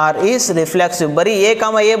 R is reflexive. ಬರೀ A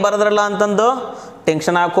comma A ಬರದ್ರಲ್ಲ ಅಂತಂದು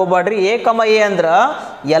tension ಹಾಕೋಬೇಡ್ರಿ. A comma A ಅಂದ್ರೆ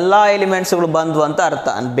ಎಲ್ಲ ಎಲಿಮೆಂಟ್ಸ್ಗಳು ಬಂದ್ವು ಅಂತ ಅರ್ಥ.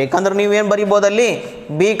 ಬೇಕಂದ್ರೆ ನೀವೇನು ಬರಿಬೋದಲ್ಲಿ?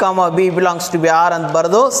 B comma B belongs to be R ಅಂತ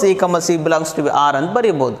ಬರೆದು C comma C belongs to be R ಅಂತ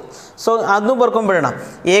ಬರಿಬೋದು. ಸೊ ಅದನ್ನು ಬರ್ಕೊಂಡ್ಬಿಡೋಣ.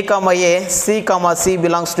 A comma A, C comma C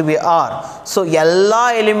belongs to be R. So ಎಲ್ಲ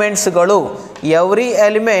ಎಲಿಮೆಂಟ್ಸ್ಗಳು every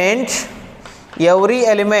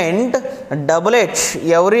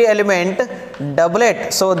element ಡಬ್ಲೆಟ್.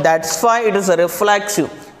 So that's why it is reflexive.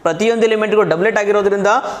 ಪ್ರತಿಯೊಂದು ಎಲಿಮೆಂಟ್ಗೂ ಡಬ್ಲೆಟ್ ಆಗಿರೋದ್ರಿಂದ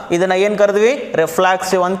ಇದನ್ನು ಏನು ಕರೆದ್ವಿ?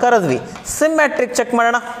 ರಿಫ್ಲೆಕ್ಸಿವ್ ಅಂತ ಕರೆದ್ವಿ. ಸಿಮ್ಮೆಟ್ರಿಕ್ ಚೆಕ್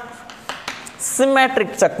ಮಾಡೋಣ.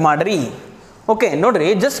 ಸಿಮ್ಮೆಟ್ರಿಕ್ ಚೆಕ್ ಮಾಡ್ರಿ. ಓಕೆ ನೋಡ್ರಿ,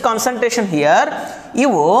 ಜಸ್ಟ್ ಕಾನ್ಸಂಟ್ರೇಷನ್ ಹಿಯರ್.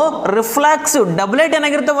 ಇವು ರಿಫ್ಲೆಕ್ಸಿವ್ ಡಬ್ಲೆಟ್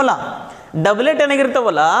ಏನಾಗಿರ್ತಾವಲ್ಲ,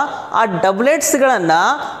 ಆ ಡಬ್ಲೆಟ್ಸ್ಗಳನ್ನು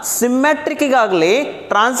ಸಿಮ್ಮೆಟ್ರಿಕ್ಗಾಗಲಿ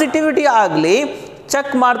ಟ್ರಾನ್ಸಿಟಿವಿಟಿ ಆಗಲಿ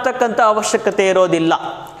ಚೆಕ್ ಮಾಡ್ತಕ್ಕಂಥ ಅವಶ್ಯಕತೆ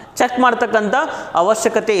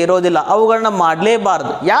ಇರೋದಿಲ್ಲ. ಅವುಗಳನ್ನ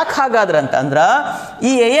ಮಾಡಲೇಬಾರ್ದು. ಯಾಕೆ ಹಾಗಾದ್ರೆ ಅಂತಂದ್ರೆ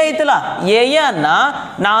ಈ ಎ ಐತಲ್ಲ, ಎನ್ನ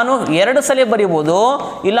ನಾನು 2 ಸಲ ಬರಿಬೋದು,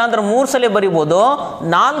 ಇಲ್ಲಾಂದ್ರೆ 3 ಸಲ ಬರಿಬೋದು,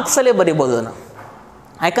 4 ಸಲ ಬರಿಬೋದು.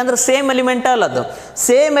 ಯಾಕಂದ್ರೆ ಸೇಮ್ ಎಲಿಮೆಂಟ್ ಅಲ್ಲ ಅದು.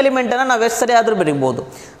 ಸೇಮ್ ಎಲಿಮೆಂಟನ್ನು ನಾವು ಎಷ್ಟು ಸರಿ ಆದರೂ ಬರಿಬೋದು.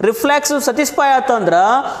 ರಿಫ್ಲೆಕ್ಸಿವ್ satisfy ಆತಂದ್ರೆ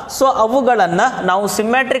ಸೊ ಅವುಗಳನ್ನು ನಾವು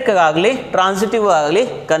ಸಿಮ್ಮೆಟ್ರಿಕ್ ಆಗಲಿ ಟ್ರಾನ್ಸಿಟಿವ್ ಆಗಲಿ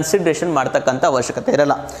ಕನ್ಸಿಡ್ರೇಷನ್ ಮಾಡ್ತಕ್ಕಂಥ ಅವಶ್ಯಕತೆ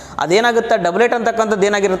ಇರಲ್ಲ. ಅದೇನಾಗುತ್ತಾ? ಡಬ್ಲೆಟ್ ಅಂತಕ್ಕಂಥದ್ದು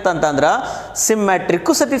ಏನಾಗಿರುತ್ತೆ ಅಂತಂದ್ರೆ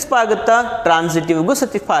ಸಿಮ್ಮೆಟ್ರಿಕ್ಕು satisfy ಆಗುತ್ತಾ, ಟ್ರಾನ್ಸಿಟಿವ್ಗೂ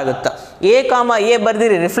satisfy ಆಗುತ್ತಾ. A comma A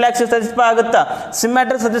ಬರ್ದಿರಿ, reflexive satisfy ಆಗುತ್ತಾ,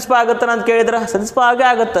 ಸಿಮ್ಮೆಟ್ರಿಕ್ satisfy ಆಗುತ್ತಾ ಅಂತ ಕೇಳಿದ್ರೆ satisfy ಆಗೇ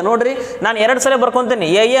ಆಗುತ್ತಾ. ನೋಡ್ರಿ, ನಾನು 2 ಸಲ ಬರ್ಕೊತೀನಿ.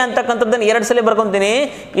 ಎ ಅಂತಕ್ಕಂಥದ್ದನ್ನು 2 ಸಲ ಬರ್ಕೊತೀನಿ.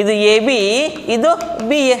 ಇದು ಎ ಬಿ, ಇದು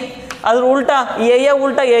ಬಿ ಎ. ಅದ್ರ ಉಲ್ಟಾ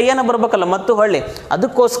ಎನ ಬರ್ಬೇಕಲ್ಲ ಮತ್ತು ಹೊಳ್ಳಿ.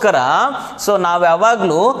 ಅದಕ್ಕೋಸ್ಕರ ಸೊ ನಾವು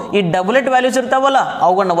ಯಾವಾಗಲೂ ಈ ಡಬ್ಲೆಟ್ ವ್ಯಾಲ್ಯೂಸ್ ಇರ್ತಾವಲ್ಲ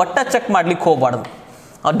ಅವುಗಳನ್ನ ಒಟ್ಟ ಚೆಕ್ ಮಾಡ್ಲಿಕ್ಕೆ ಹೋಗ್ಬಾರ್ದು.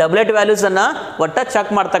 ಆ ಡಬ್ಲೆಟ್ ವ್ಯಾಲ್ಯೂಸನ್ನು ಒಟ್ಟ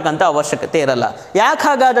ಚೆಕ್ ಮಾಡ್ತಕ್ಕಂಥ ಅವಶ್ಯಕತೆ ಇರಲ್ಲ. ಯಾಕೆ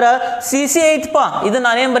ಹಾಗಾದ್ರೆ? ಸಿ ಸಿ ಐತಪ್ಪ, ಇದು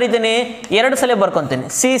ನಾನೇನು ಬರೀತೀನಿ? 2 ಸಲ ಬರ್ಕೊತೀನಿ.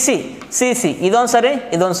 ಸಿ ಸಿ ಇದೊಂದು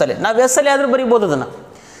ಸಲ ನಾವು ಎಷ್ಟು ಸಲ ಆದರೂ ಬರಿಬೋದು ಅದನ್ನು.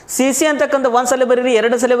 ಸಿ ಸಿ ಅಂತಕ್ಕಂಥ 1 ಸಲ ಬರೀರಿ,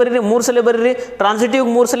 2 ಸಲ ಬರೀರಿ, 3 ಸಲ ಬರೀರಿ.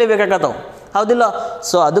 ಟ್ರಾನ್ಸಿಟಿವ್ಗೆ 3 ಸಲ ಬೇಕಾಗತ್ತವು, ಹೌದಿಲ್ಲ?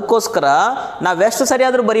 ಸೊ ಅದಕ್ಕೋಸ್ಕರ ನಾವೆಷ್ಟು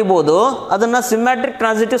ಸರಿಯಾದರೂ ಬರಿಬೋದು. ಅದನ್ನು ಸಿಮ್ಮೆಟ್ರಿಕ್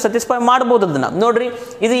ಟ್ರಾನ್ಸಿಟಿವ್ satisfy ಮಾಡ್ಬೋದು ಅದನ್ನು. ನೋಡ್ರಿ,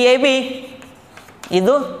 ಇದು ಎ ಬಿ,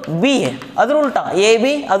 ಇದು ಬಿ ಎ. ಅದ್ರ ಉಲ್ಟಾ ಎ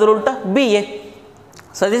ಬಿ, ಅದ್ರ ಉಲ್ಟಾ ಬಿ ಎ.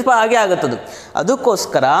 satisfy ಆಗೇ ಆಗುತ್ತದು.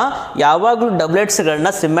 ಅದಕ್ಕೋಸ್ಕರ ಯಾವಾಗಲೂ ಡಬ್ಲೆಟ್ಸ್ಗಳನ್ನ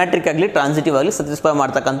ಸಿಮ್ಮೆಟ್ರಿಕ್ ಆಗಲಿ ಟ್ರಾನ್ಸಿಟಿವ್ ಆಗಲಿ satisfy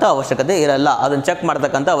ಮಾಡ್ತಕ್ಕಂಥ ಅವಶ್ಯಕತೆ ಇರಲ್ಲ. ಅದನ್ನು ಚೆಕ್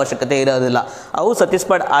ಮಾಡ್ತಕ್ಕಂಥ ಅವಶ್ಯಕತೆ ಇರೋದಿಲ್ಲ. ಅವು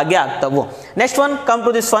satisfied ಆಗೇ ಆಗ್ತವು. Next one, come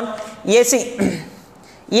to this one.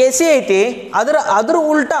 A C ಐತಿ, ಅದ್ರ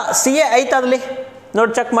ಉಲ್ಟಾ ಸಿ ಎ ಐತಾ ಅದಲ್ಲಿ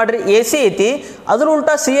ನೋಡಿ ಚೆಕ್ ಮಾಡಿರಿ. ಎ ಸಿ ಐತಿ, ಅದ್ರ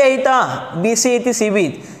ಉಲ್ಟಾ ಸಿ ಎ ಐತಾ? ಬಿ ಸಿ ಐತಿ, ಸಿ ಬಿ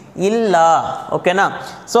ಐತಿ? ಇಲ್ಲ. ಓಕೆನಾ?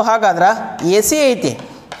 ಸೊ ಹಾಗಾದ್ರೆ ಎ ಸಿ ಐತಿ,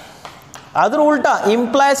 ಅದ್ರ ಉಲ್ಟಾ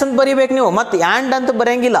ಇಂಪ್ಲಾಯ್ಸ್ ಅಂತ ಬರಿಬೇಕು ನೀವು. ಮತ್ತು ಆ್ಯಂಡ್ ಅಂತ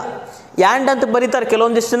ಬರೆಯಂಗಿಲ್ಲ. ಆ್ಯಂಡ್ ಅಂತ ಬರೀತಾರೆ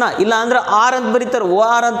ಕೆಲವೊಂದಿಷ್ಟು ಜನ, ಇಲ್ಲ ಅಂದ್ರೆ ಆರ್ ಅಂತ ಬರೀತಾರೆ, ಓ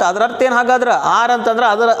ಆರ್ ಅಂತ. ಅದರ ಅರ್ಥ ಏನು ಹಾಗಾದ್ರೆ? ಆರ್ ಅಂತಂದ್ರೆ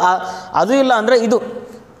ಅದು ಇಲ್ಲ ಅಂದರೆ ಇದು.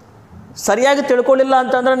 ಸರಿಯಾಗಿ ತಿಳ್ಕೊಳ್ಳಿಲ್ಲ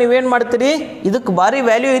ಅಂತಂದ್ರೆ ನೀವೇನು ಮಾಡ್ತೀರಿ? ಇದಕ್ಕೆ ಭಾರಿ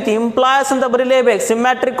ವ್ಯಾಲ್ಯೂ ಐತಿ, ಇಂಪ್ಲಾಯ್ಸ್ ಅಂತ ಬರೀಲೇಬೇಕು.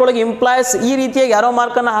 ಸಿಮ್ಮೆಟ್ರಿಕ್ ಒಳಗೆ ಇಂಪ್ಲಾಯ್ಸ್ ಈ ರೀತಿಯಾಗಿ ಯಾರೋ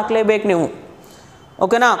ಮಾರ್ಕನ್ನು ಹಾಕಲೇಬೇಕು ನೀವು.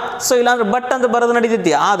 ಓಕೆನಾ? ಸೊ ಇಲ್ಲಾಂದ್ರೆ ಬಟ್ ಅಂತ ಬರೋದು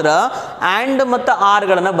ನಡೀತೈತಿ. ಆದ್ರೆ ಆ್ಯಂಡ್ ಮತ್ತು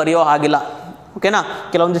ಆರ್ಗಳನ್ನು ಬರೆಯೋ ಹಾಗಿಲ್ಲ. ಓಕೆನಾ?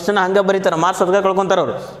 ಕೆಲವೊಂದಿಷ್ಟು ಜನ ಹಂಗೆ ಬರೀತಾರೆ, ಮಾರ್ಕ್ಸ್ ಅದಕ್ಕೆ ಕಳ್ಕೊತಾರೆ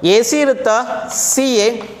ಅವರು. ಎ ಸಿ ಇರುತ್ತಾ, C A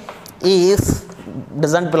is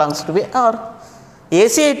doesn't belongs to B R. A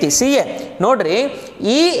C ಐತಿ, ಸಿ ಎ. ನೋಡ್ರಿ,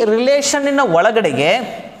 ಈ ರಿಲೇಷನ್ನಿನ ಒಳಗಡೆಗೆ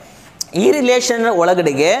ಈ ರಿಲೇಷನ್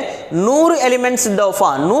ಒಳಗಡೆಗೆ 100 ಎಲಿಮೆಂಟ್ಸ್ ಇದ್ದಾವಪ್ಪ,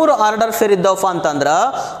 100 ಆರ್ಡರ್ ಫೇರ್ ಇದ್ದಾವಪ್ಪ ಅಂತಂದ್ರೆ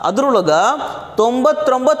ಅದ್ರೊಳಗೆ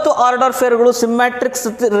 99 ಆರ್ಡರ್ ಫೇರ್ಗಳು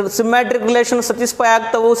ಸಿಮ್ಯಾಟ್ರಿಕ್ ರಿಲೇಷನ್ ಸತಿಸ್ಫೈ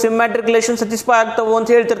ಆಗ್ತಾವು, ಸಿಮ್ಯಾಟ್ರಿಕ್ ರಿಲೇಷನ್ ಸತಿಸ್ಫೈ ಆಗ್ತಾವು ಅಂತ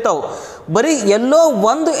ಹೇಳ್ತಿರ್ತಾವೆ. ಬರೀ ಎಲ್ಲೋ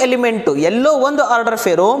ಒಂದು ಎಲಿಮೆಂಟು, ಎಲ್ಲೋ ಒಂದು ಆರ್ಡರ್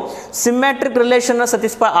ಫೇರು ಸಿಮ್ಯಾಟ್ರಿಕ್ ರಿಲೇಷನ್ನ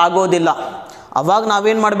ಸತಿಸ್ಫೈ ಆಗೋದಿಲ್ಲ. ಅವಾಗ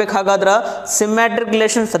ನಾವೇನು ಮಾಡ್ಬೇಕು, ಹಾಗಾದ್ರೆ ಸಿಮ್ಯಾಟ್ರಿಕ್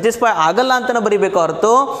ರಿಲೇಷನ್ ಸತಿಸ್ಫೈ ಆಗಲ್ಲ ಅಂತಲೇ ಬರೀಬೇಕು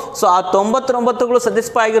ಹೊರತು ಸೊ ಆ 99ಗಳು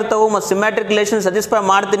ಸತಿಸ್ಫೈ ಆಗಿರ್ತಾವೆ ಮತ್ತು ಸಿಮ್ಯಾಟ್ರಿಕ್ ರಿಲೇಷನ್ ಸತಿಸ್ಫೈ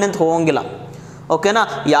ಮಾಡ್ತೀನಿ ಅಂತ ಹೋಗಂಗಿಲ್ಲ. ಓಕೆನಾ.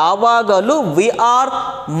 ಯಾವಾಗಲೂ we are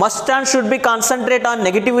must and should be concentrate on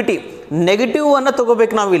negativity. Negative ಅನ್ನು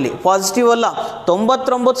ತಗೋಬೇಕು ನಾವಿಲ್ಲಿ, ಪಾಸಿಟಿವ್ ಅಲ್ಲ.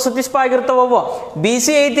 99 ಸತಿಸ್ಫೈ ಆಗಿರ್ತಾವ. ಬಿ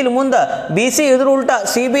ಸಿ ಐತಿ ಇಲ್ಲಿ ಮುಂದೆ, ಬಿ ಸಿ ಇದ್ರ ಉಲ್ಟಾ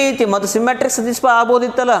ಸಿ ಬಿ ಐತಿ ಮತ್ತು ಸಿಮ್ಯಾಟ್ರಿಕ್ ಸತಿಸ್ಫೈ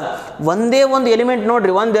ಆಗ್ಬೋದಿತ್ತಲ್ಲ. ಒಂದೇ ಒಂದು ಎಲಿಮೆಂಟ್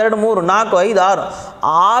ನೋಡ್ರಿ, 1 2 3 4 5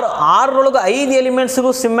 6 6ರೊಳಗೆ 5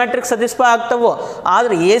 ಎಲಿಮೆಂಟ್ಸ್ಗೂ ಸಿಮ್ಯಾಟ್ರಿಕ್ ಸತಿಸ್ಫೈ ಆಗ್ತಾವೆ.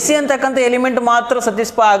 ಆದರೆ ಎ ಸಿ ಅಂತಕ್ಕಂಥ ಎಲಿಮೆಂಟ್ ಮಾತ್ರ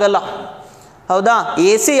ಸತಿಸ್ಫೈ ಆಗಲ್ಲ. ಹೌದಾ.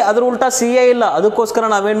 ಎ ಸಿ ಅದ್ರ ಉಲ್ಟಾ ಸಿ ಎ ಇಲ್ಲ. ಅದಕ್ಕೋಸ್ಕರ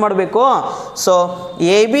ನಾವೇನು ಮಾಡಬೇಕು, ಸೊ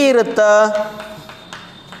ಎ ಬಿ ಇರುತ್ತೆ,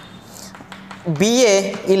 ಬಿ ಎ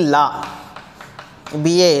ಇಲ್ಲ,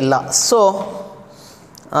 ಬಿ ಎ ಇಲ್ಲ. So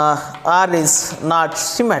R is not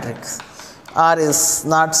ಸಿಮ್ಯಾಟ್ರಿಕ್, R is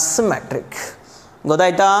not ಸಿಮ್ಯಾಟ್ರಿಕ್.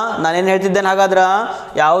 ಗೊತ್ತಾಯ್ತಾ ನಾನೇನು ಹೇಳ್ತಿದ್ದೇನೆ? ಹಾಗಾದ್ರೆ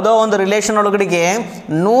ಯಾವುದೋ ಒಂದು ರಿಲೇಷನ್ ಒಳಗಡೆಗೆ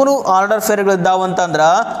 100 ಆರ್ಡರ್ ಫೇರ್ಗಳಿದ್ದಾವೆ ಅಂತಂದ್ರೆ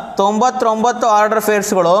 99 ಆರ್ಡರ್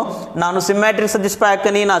ಫೇರ್ಸ್ಗಳು ನಾನು ಸಿಮ್ಯಾಟ್ರಿಕ್ ಸತಿಸ್ಫೈ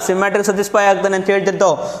ಆಗ್ತೀನಿ, ನಾನು ಸಿಮ್ಯಾಟ್ರಿಕ್ ಸತಿಸ್ಫೈ ಆಗ್ತಾನೆ ಅಂತ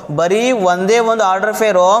ಹೇಳ್ತಿರ್ತಾವೆ. ಬರೀ ಒಂದೇ ಒಂದು ಆರ್ಡರ್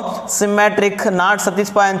ಫೇರು ಸಿಮ್ಯಾಟ್ರಿಕ್ ನಾಟ್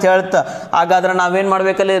ಸತಿಸ್ಫೈ ಅಂತ ಹೇಳ್ತಾ. ಹಾಗಾದ್ರೆ ನಾವೇನು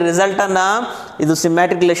ಮಾಡಬೇಕಲ್ಲಿ ರಿಸಲ್ಟನ್ನು ಇದು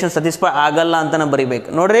ಸಿಮ್ಯಾಟ್ರಿಕ್ ರಿಲೇಷನ್ ಸತಿಸ್ಫೈ ಆಗಲ್ಲ ಅಂತಲೇ ಬರಿಬೇಕು.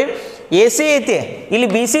 ನೋಡ್ರಿ, ಎ ಸಿ ಐತಿ ಇಲ್ಲಿ,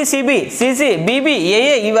 B C C B, C C B B, A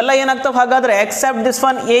A ಇವೆಲ್ಲ ಏನಾಗ್ತವೆ ಹಾಗಾದ್ರೆ accept this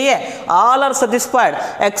one A A, all are ಸತಿಸ್ಫೈಡ್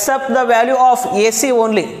accept the value of A C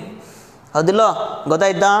only. ಹೌದಿಲ್ಲ?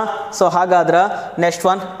 ಗೊತ್ತಾಯ್ತಾ? ಸೊ ಹಾಗಾದ್ರೆ next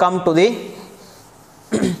one come to the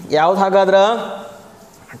ಯಾವ್ದು ಹಾಗಾದ್ರೆ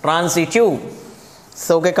transitive.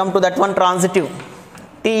 So okay, come to that one transitive,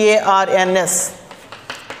 TARNS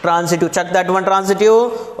transitive. Check that one transitive.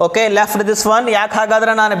 Okay, left this one. ಯಾಕೆ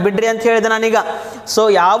ಹಾಗಾದ್ರೆ ನಾನು ಬಿಡ್ರಿ ಅಂತ ಹೇಳಿದೆ ನಾನೀಗ. ಸೊ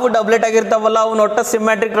ಯಾವ ಡಬ್ಲೆಟ್ ಆಗಿರ್ತಾವಲ್ಲ ಅವನ್ನ ಒಟ್ಟು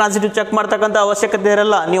ಸಿಮ್ಯಾಟ್ರಿಕ್ ಟ್ರಾನ್ಸಿಟಿವ್ ಚೆಕ್ ಮಾಡ್ತಕ್ಕಂಥ ಅವಶ್ಯಕತೆ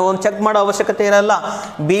ಇರಲ್ಲ, ನೀವು ಒಂದು ಚೆಕ್ ಮಾಡೋ ಅವಶ್ಯಕತೆ ಇರಲ್ಲ.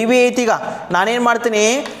 ಬಿ ಬಿ ಐತೀಗ ನಾನೇನು ಮಾಡ್ತೀನಿ,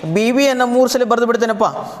 ಬಿ ಬಿಯನ್ನು 3 ಸಲ ಬರೆದು ಬಿಡ್ತೇನಪ್ಪ.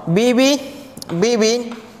 B B B B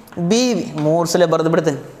B 3 ಸಲ ಬರೆದು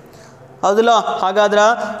ಬಿಡ್ತೇನೆ. ಹೌದಿಲ್ಲ? ಹಾಗಾದ್ರೆ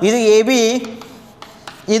ಇದು ಎ ಬಿ,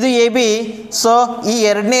 ಇದು ಎ ಬಿ. ಸೊ ಈ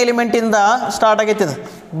ಎರಡನೇ ಎಲಿಮೆಂಟಿಂದ ಸ್ಟಾರ್ಟ್ ಆಗೈತಿ ಇದು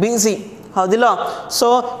ಬಿ ಸಿ. ಹೌದಿಲ್ಲ? So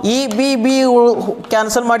E B B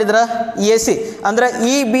cancel ಮಾಡಿದ್ರೆ ಎ ಸಿ, ಅಂದರೆ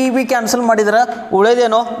ಇ ಬಿ ಬಿ ಕ್ಯಾನ್ಸಲ್ ಮಾಡಿದ್ರೆ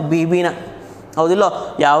ಉಳಿದೇನೋ ಬಿ ಬಿನ. ಹೌದಿಲ್ಲ?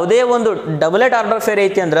 ಯಾವುದೇ ಒಂದು ಡಬಲೆಟ್ ಆರ್ಡರ್ ಫೇರ್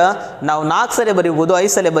ಐತಿ ಅಂದ್ರೆ ನಾವು 4 ಸಲ ಬರಿಬೋದು,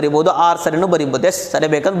 5 ಸಲ ಬರಿಬೋದು, 6 ಸರಿನೂ ಬರಿಬೋದು, ಎಷ್ಟು ಸಲ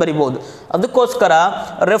ಬೇಕಂತ ಬರಿಬೋದು. ಅದಕ್ಕೋಸ್ಕರ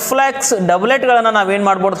ರಿಫ್ಲೆಕ್ಸ್ ಡಬಲೆಟ್ಗಳನ್ನು ನಾವೇನು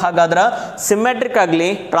ಮಾಡ್ಬೋದು ಹಾಗಾದ್ರೆ ಸಿಮ್ಮೆಟ್ರಿಕ್ ಆಗಲಿ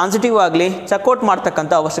ಟ್ರಾನ್ಸಿಟಿವ್ ಆಗಲಿ ಚೆಕ್ಔಟ್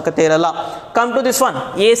ಮಾಡ್ತಕ್ಕಂಥ ಅವಶ್ಯಕತೆ ಇರಲ್ಲ. Come to this one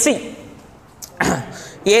A C.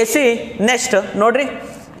 A C next ನೋಡ್ರಿ,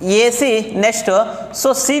 A C next. So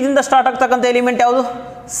ಸಿದಿಂದ start ಆಗ್ತಕ್ಕಂಥ ಎಲಿಮೆಂಟ್ ಯಾವುದು?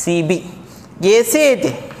 C B. ಎ ಸಿ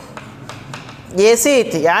ಐತಿ, ಎ ಸಿ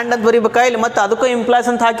ಐತಿ, ಆ್ಯಂಡ್ ಅಂತ ಬರಿಬೇಕಾ ಇಲ್ಲಿ, ಮತ್ತು ಅದಕ್ಕೂ ಇಂಪ್ಲಾಯ್ಸ್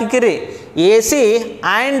ಅಂತ ಹಾಕಿಕಿರಿ. ಎ ಸಿ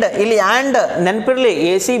ಆ್ಯಂಡ್, ಇಲ್ಲಿ ಆ್ಯಂಡ್ ನೆನಪಿರಲಿ,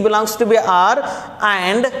 A C belongs to B R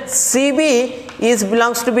and C B is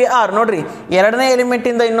belongs to B R. ನೋಡ್ರಿ, ಎರಡನೇ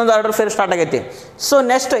ಎಲಿಮೆಂಟಿಂದ ಇನ್ನೊಂದು ಆರ್ಡರ್ ಫೇರ್ ಸ್ಟಾರ್ಟ್ ಆಗೈತಿ. So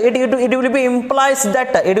next it will be implies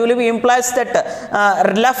that,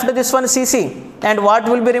 left this one C C. And what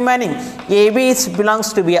will be remaining? AB is belongs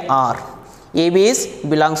to be R. AB is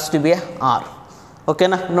belongs to be R. Okay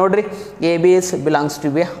na? Nodri, AB is belongs to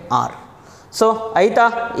be R. So aita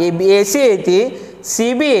AC ಐತಿ,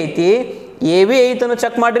 CB ಐತಿ, AB ಐತನ್ನು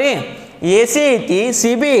check ಮಾಡ್ರಿ. AC ಐತಿ,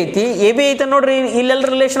 CB ಐತಿ, AB ಐತ ನೋಡ್ರಿ.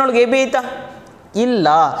 ಇಲ್ಲೆಲ್ಲ relation ಒಳಗೆ AB ಐತಾ? ಇಲ್ಲ.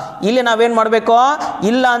 ಇಲ್ಲಿ ನಾವೇನು ಮಾಡಬೇಕು,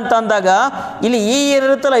 ಇಲ್ಲ ಅಂತ ಅಂದಾಗ ಇಲ್ಲಿ ಈ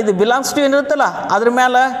ಏನಿರುತ್ತಲ್ಲ ಇದು ಬಿಲಾಂಗ್ಸ್ ಟು ಏನಿರುತ್ತಲ್ಲ ಅದ್ರ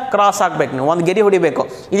ಮೇಲೆ ಕ್ರಾಸ್ ಹಾಕ್ಬೇಕು, ನೀವು ಒಂದು ಗೆರೆ ಹೊಡಿಬೇಕು.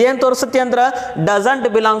 ಇದೇನು ತೋರಿಸುತ್ತೆ ಅಂದ್ರೆ ಡಸಂಟ್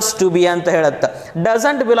ಬಿಲಾಂಗ್ಸ್ ಟು ಬಿ ಅಂತ ಹೇಳುತ್ತೆ.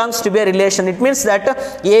 Doesn't belongs to B relation. It means that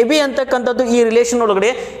A B ಅಂತಕ್ಕಂಥದ್ದು ಈ ರಿಲೇಷನ್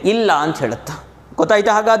ಒಳಗಡೆ ಇಲ್ಲ ಅಂತ ಹೇಳುತ್ತೆ.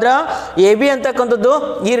 ಗೊತ್ತಾಯ್ತಾ? ಹಾಗಾದ್ರೆ ಎ ಬಿ ಅಂತಕ್ಕಂಥದ್ದು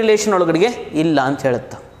ಈ ರಿಲೇಷನ್ ಒಳಗಡೆಗೆ ಇಲ್ಲ ಅಂತ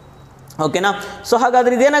ಹೇಳುತ್ತೆ. ಓಕೆನಾ? ಸೊ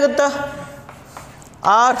ಹಾಗಾದ್ರೆ ಇದೇನಾಗುತ್ತೆ,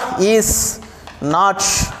 R is not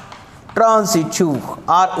transitive,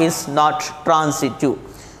 R is not transitive.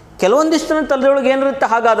 ಕೆಲವೊಂದಿಷ್ಟು ತಲೆದೊಳಗೆ ಏನಿರುತ್ತೆ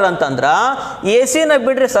ಹಾಗಾದ್ರೆ ಅಂತಂದ್ರೆ ಎ ಸಿನ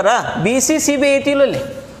ಬಿಡ್ರಿ ಸರ, ಬಿ ಸಿ ಸಿ ಬಿ ಐತಿ ಇಲ್ಲಿ.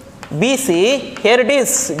 B C hair it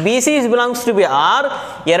is, B C is belongs to B R.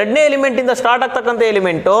 ಎರಡನೇ ಎಲಿಮೆಂಟಿಂದ ಸ್ಟಾರ್ಟ್ ಆಗ್ತಕ್ಕಂಥ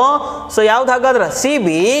ಎಲಿಮೆಂಟು. ಸೊ ಯಾವ್ದು ಹಾಗಾದ್ರೆ C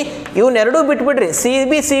B. ಇವನ್ನೆರಡೂ ಬಿಟ್ಬಿಡ್ರಿ,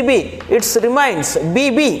 C be it's remains B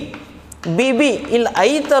B. B B ಇಲ್ಲಿ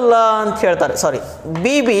ಐತಲ್ಲ ಅಂತ ಹೇಳ್ತಾರೆ, ಸಾರಿ,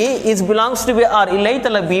 B B is belongs to B R. ಇಲ್ಲಿ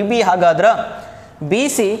ಐತಲ್ಲ ಬಿ ಬಿ. ಹಾಗಾದ್ರೆ B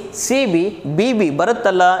C C B B B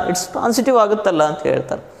ಬರುತ್ತಲ್ಲ, ಇಟ್ಸ್ ಟ್ರಾನ್ಸಿಟಿವ್ ಆಗುತ್ತಲ್ಲ ಅಂತ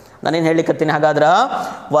ಹೇಳ್ತಾರೆ. ನಾನೇನು ಹೇಳಿಕತ್ತೀನಿ, ಹಾಗಾದ್ರೆ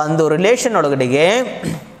ಒಂದು ರಿಲೇಷನ್ ಒಳಗಡೆಗೆ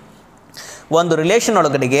ಒಂದು ರಿಲೇಷನ್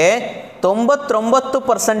ಒಳಗಡೆಗೆ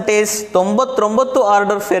 99%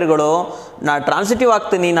 ಆರ್ಡರ್ ಫೇರ್ಗಳು ನಾ ಟ್ರಾನ್ಸಿಟಿವ್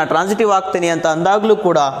ಆಗ್ತೀನಿ ಅಂತ ಅಂದಾಗಲೂ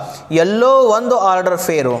ಕೂಡ ಎಲ್ಲೋ ಒಂದು ಆರ್ಡರ್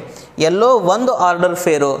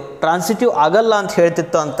ಫೇರು ಟ್ರಾನ್ಸಿಟಿವ್ ಆಗಲ್ಲ ಅಂತ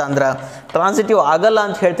ಹೇಳ್ತಿತ್ತು ಅಂತಂದ್ರೆ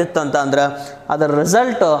ಅದರ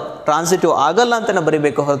ರಿಸಲ್ಟ್ ಟ್ರಾನ್ಸಿಟಿವ್ ಆಗಲ್ಲ ಅಂತಲೇ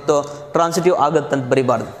ಬರಿಬೇಕು ಹೊರತು ಟ್ರಾನ್ಸಿಟಿವ್ ಆಗುತ್ತಂತ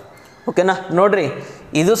ಬರಿಬಾರ್ದು. ಓಕೆನಾ? ನೋಡ್ರಿ,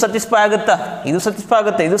 ಇದು ಸತಿಸ್ಫೈ ಆಗುತ್ತಾ, ಇದು ಸತಿಸ್ಫೈ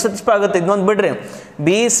ಆಗುತ್ತೆ, ಇದೊಂದು ಬಿಡ್ರಿ.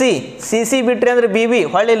 ಬಿ ಸಿ ಬಿಟ್ರಿ ಅಂದರೆ ಬಿ ಬಿ,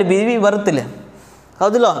 ಹೊಳ್ಳಿ ಇಲ್ಲಿ ಬಿ ಬಿ ಬರುತ್ತಿಲ್ಲ,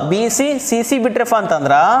 ಹೌದಿಲ್ಲ? ಬಿ ಸಿ ಬಿಟ್ರಪ್ಪ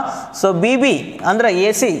ಅಂತಂದ್ರೆ ಸೊ ಬಿ ಬಿ ಅಂದ್ರೆ ಎ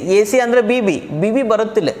ಸಿ ಅಂದರೆ ಬಿ ಬಿ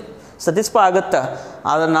ಬರುತ್ತಿಲ್ಲ, ಸತಿಸ್ಫೈ ಆಗುತ್ತಾ?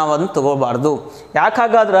 ಆದರೆ ನಾವು ಅದನ್ನು ತಗೋಬಾರ್ದು. ಯಾಕೆ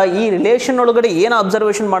ಹಾಗಾದ್ರೆ ಈ ರಿಲೇಷನ್ ಒಳಗಡೆ ಏನು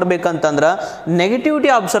ಅಬ್ಸರ್ವೇಷನ್ ಮಾಡ್ಬೇಕಂತಂದ್ರೆ ನೆಗೆಟಿವಿಟಿ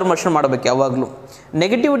ಅಬ್ಸರ್ವೇಷನ್ ಮಾಡಬೇಕು, ಯಾವಾಗಲೂ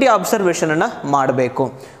ನೆಗೆಟಿವಿಟಿ ಅಬ್ಸರ್ವೇಷನನ್ನು ಮಾಡಬೇಕು.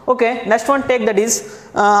 Okay, next one take that is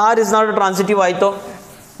R is not transitive ಆಯಿತು.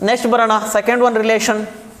 ನೆಕ್ಸ್ಟ್ ಬರೋಣ ಸೆಕೆಂಡ್ ಒನ್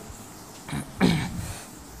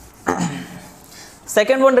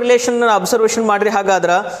ರಿಲೇಷನ್ ಅಬ್ಸರ್ವೇಷನ್ ಮಾಡಿರಿ.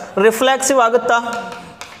 ಹಾಗಾದ್ರೆ ರಿಫ್ಲೆಕ್ಸಿವ್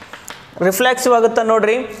ಆಗುತ್ತಾ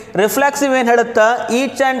ನೋಡ್ರಿ. ರಿಫ್ಲೆಕ್ಸಿವ್ ಏನು ಹೇಳುತ್ತಾ?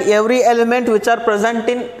 Each and every element which are present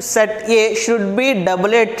in set A should be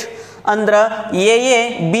ಡಬಲೇಟ್. ಅಂದ್ರೆ ಎ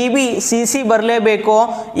ಬಿ ಬಿ ಸಿ ಬರಲೇಬೇಕು.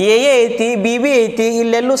 ಎ ಐತಿ, ಬಿ ಬಿ ಐತಿ,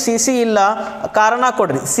 ಇಲ್ಲೆಲ್ಲೂ ಸಿ ಇಲ್ಲ. ಕಾರಣ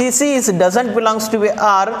ಕೊಡ್ರಿ. C is doesn't belongs to B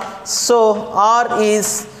R, so R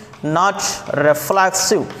is not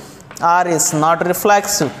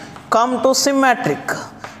reflexive. Come to symmetric.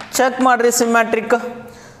 Check ಮಾಡಿರಿ symmetric.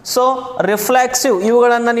 So reflexive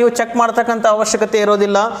ಇವುಗಳನ್ನು ನೀವು ಚೆಕ್ ಮಾಡ್ತಕ್ಕಂಥ ಅವಶ್ಯಕತೆ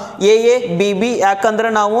ಇರೋದಿಲ್ಲ. ಎ ಬಿ ಬಿ, ಯಾಕಂದರೆ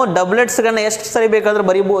ನಾವು ಡಬ್ಲೆಟ್ಸ್ಗಳನ್ನ ಎಷ್ಟು ಸರಿ ಬೇಕಾದರೂ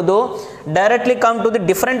ಬರಿಬೋದು. Directly come to the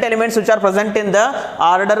different elements which are present in the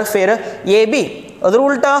order fair. A B ಅದ್ರ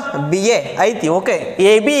ಉಲ್ಟಾ ಬಿ ಎ ಐತಿ. ಓಕೆ,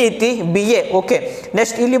 ಎ ಬಿ ಐತಿ, ಬಿ ಎ. ಓಕೆ,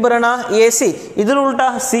 ನೆಕ್ಸ್ಟ್ ಇಲ್ಲಿ ಬರೋಣ. ಎ ಸಿ ಇದ್ರ ಉಲ್ಟಾ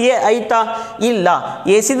ಸಿ ಎ ಐತಾ? ಇಲ್ಲ.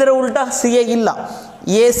 ಎ ಸಿ ಇದರ ಉಲ್ಟಾ ಸಿ ಎ ಇಲ್ಲ.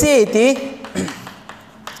 ಎ ಸಿ ಐತಿ,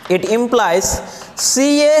 ಇಟ್ ಇಂಪ್ಲೈಸ್ ಸಿ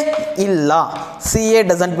ಎ ಇಲ್ಲ. C A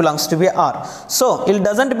doesn't belongs to B R. So ಇಲ್ಲಿ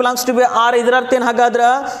doesn't belongs to B R, ಇದರ ಅರ್ಥ ಏನು? ಹಾಗಾದ್ರೆ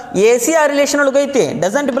ಎ ಸಿ ಆ relation ಒಳಗೈತಿ,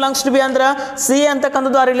 doesn't belongs to B ಅಂದ್ರೆ ಸಿ ಎ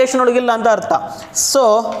ಅಂತಕ್ಕಂಥದ್ದು ಆ ರಿಲೇಷನ್ ಒಳಗಿಲ್ಲ ಅಂತ ಅರ್ಥ. So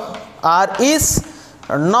R is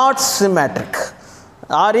not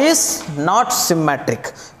symmetric.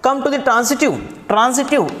 Come to the transitive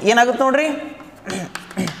ಏನಾಗುತ್ತೆ ನೋಡ್ರಿ.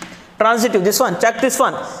 Transitive, this one, check this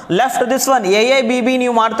one, left this one. A B B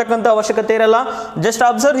ನೀವು ಮಾಡ್ತಕ್ಕಂಥ ಅವಶ್ಯಕತೆ ಇರಲ್ಲ. Just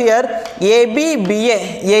observe here, A B B A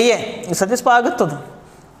ಸತಿಸ್ಫೈ ಆಗುತ್ತದು,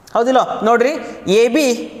 ಹೌದಿಲ್ಲ? ನೋಡ್ರಿ, ಎ ಬಿ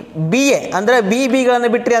ಬಿ ಎ ಅಂದರೆ B ಬಿಗಳನ್ನು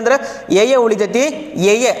ಬಿಟ್ರಿ ಅಂದ್ರೆ ಎ ಉಳಿತೈತಿ.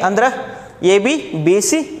 ಎ ಅಂದ್ರೆ A B B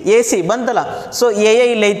C A C ಬಂತಲ್ಲ. ಸೊ ಎ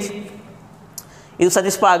ಇಲ್ಲ ಐತಿ, ಇದು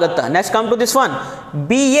ಸತಿಸ್ಫೈ ಆಗುತ್ತಾ? Next come to this one,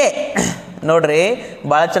 B A. ನೋಡ್ರಿ,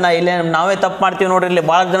 ಭಾಳ ಚೆನ್ನಾಗಿ ಇಲ್ಲೇ ನಾವೇ ತಪ್ಪು ಮಾಡ್ತೀವಿ ನೋಡ್ರಿ. ಇಲ್ಲಿ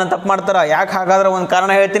ಭಾಳ ಜನ ತಪ್ಪು ಮಾಡ್ತಾರೆ. ಯಾಕೆ ಹಾಗಾದ್ರೆ ಒಂದು ಕಾರಣ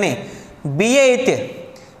ಹೇಳ್ತೀನಿ. ಬಿ ಎ ಐತಿ,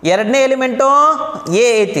 ಎರಡನೇ ಎಲಿಮೆಂಟು ಎ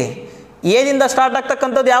ಐತಿ. ಎದಿಂದ ಸ್ಟಾರ್ಟ್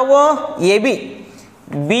ಆಗ್ತಕ್ಕಂಥದ್ದು ಯಾವುವು? A B.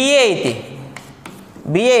 ಬಿ ಎ ಐತಿ,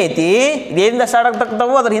 ಎದಿಂದ ಸ್ಟಾರ್ಟ್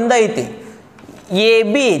ಆಗ್ತಕ್ಕಂಥವು ಅದ್ರ ಹಿಂದೆ ಐತಿ ಎ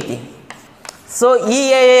ಬಿ ಐತಿ. ಸೊ ಈ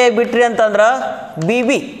ಎ ಬಿಟ್ರಿ ಅಂತಂದ್ರೆ ಬಿ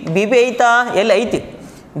ಬಿ ಐತಾ? ಎಲ್ಲಿ ಐತಿ?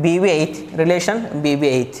 ಬಿ ಬಿ ಐತಿ, ರಿಲೇಷನ್ ಬಿ ಬಿ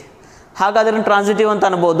ಐತಿ. ಹಾಗಾದ್ರೆ ಟ್ರಾನ್ಸಿಟಿವ್ ಅಂತ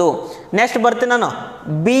ಅನ್ಬೋದು. ನೆಕ್ಸ್ಟ್ ಬರ್ತೀನಿ ನಾನು,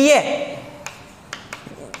 ಬಿ ಎ.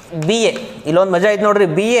 ಇಲ್ಲೊಂದು ಮಜಾ ಐತೆ ನೋಡ್ರಿ,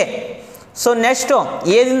 B A. So next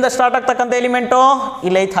ಎದಿಂದ start ಆಗ್ತಕ್ಕಂಥ ಎಲಿಮೆಂಟು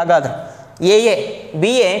ಇಲ್ಲ ಐತೆ. ಹಾಗಾದ್ರೆ ಎ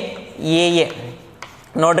ಬಿ ಎ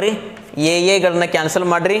ನೋಡ್ರಿ, ಎಗಳನ್ನ ಕ್ಯಾನ್ಸಲ್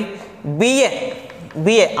ಮಾಡಿರಿ. ಬಿ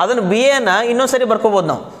ಎ ಅದನ್ನು ಬಿ ಎನ ಇನ್ನೊಂದು ಸರಿ ಬರ್ಕೋಬೋದು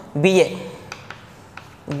ನಾವು, ಬಿ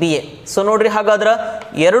ಎ. ಸೊ ನೋಡ್ರಿ, ಹಾಗಾದ್ರೆ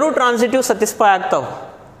ಎರಡೂ ಟ್ರಾನ್ಸಿಟಿವ್ ಸತಿಸ್ಫೈ ಆಗ್ತಾವೆ.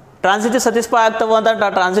 ಅಂತ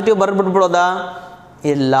ಟ್ರಾನ್ಸಿಟಿವ್ ಬರ್ಬಿಟ್ಬಿಡೋದಾ?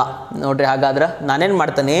 ಇಲ್ಲ. ನೋಡ್ರಿ, ಹಾಗಾದ್ರೆ ನಾನೇನು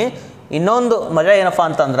ಮಾಡ್ತೀನಿ, ಇನ್ನೊಂದು ಮಜಾ ಏನಪ್ಪ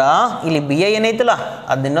ಅಂತಂದ್ರೆ ಇಲ್ಲಿ ಬಿ ಎ ಏನೈತಿಲ್ಲ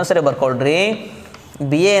ಅದನ್ನ ಇನ್ನೊಂದು ಸರಿ ಬರ್ಕೊಳ್ರಿ.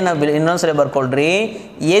 ಬಿ ಇನ್ನೊಂದು ಸರಿ ಬರ್ಕೊಳ್ರಿ.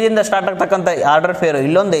 ಎದಿಂದ ಸ್ಟಾರ್ಟ್ ಆಗ್ತಕ್ಕಂಥ ಆರ್ಡರ್ ಫೇರು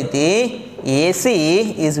ಇಲ್ಲೊಂದು ಐತಿ. A C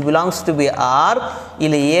is belongs to B R.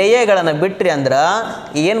 ಇಲ್ಲಿ ಎಗಳನ್ನು ಬಿಟ್ರಿ ಅಂದ್ರೆ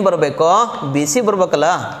ಏನು ಬರಬೇಕು? ಬಿ ಸಿ ಬರ್ಬೇಕಲ್ಲ.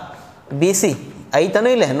 ಬಿ ಸಿ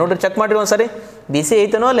ಐತನೋ ಇಲ್ಲೇ ನೋಡ್ರಿ, ಚೆಕ್ ಮಾಡಿರಿ ಒಂದು ಸರಿ. ಬಿ ಸಿ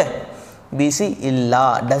ಐತನೋ ಅಲ್ಲೇ? ಬಿ ಸಿ ಇಲ್ಲ,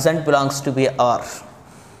 doesn't belongs to B R.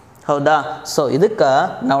 ಹೌದಾ? ಸೊ ಇದಕ್ಕೆ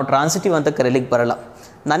ನಾವು ಟ್ರಾನ್ಸಿಟಿವ್ ಅಂತ ಕರೀಲಿಕ್ಕೆ ಬರಲ್ಲ.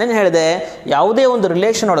 ನಾನೇನು ಹೇಳಿದೆ, ಯಾವುದೇ ಒಂದು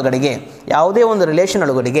ರಿಲೇಷನ್ ಒಳಗಡೆಗೆ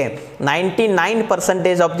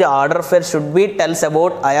 99% of the order fair should be tells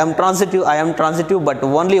about I am transitive, but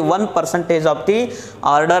only 1% of the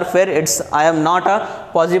order fair I am not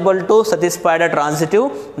possible to ಸತಿಸ್ಫೈಡ್ a transitive.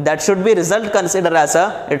 That should be result consider as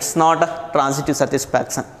it's not transitive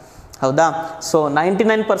ಸತಿಸ್ಫ್ಯಾಕ್ಷನ್. ಹೌದಾ? So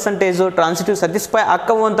 99% transitive ಸತಿಸ್ಫೈ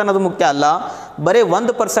ಆಕ್ಕವು ಅಂತ ಅನ್ನೋದು ಮುಖ್ಯ ಅಲ್ಲ, ಬರೀ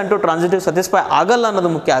 1% transitive ಸತಿಸ್ಫೈ ಆಗಲ್ಲ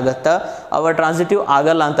ಅನ್ನೋದು ಮುಖ್ಯ ಆಗುತ್ತೆ. ಅವ ಟ್ರಾನ್ಸಿಟಿವ್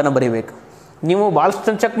ಆಗಲ್ಲ ಅಂತಲೇ ಬರೀಬೇಕು. ನೀವು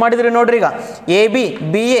ಭಾಳಷ್ಟು ಚೆಕ್ ಮಾಡಿದ್ರಿ ನೋಡ್ರಿ. ಈಗ A B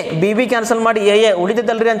B A cancel ಮಾಡಿ ಎ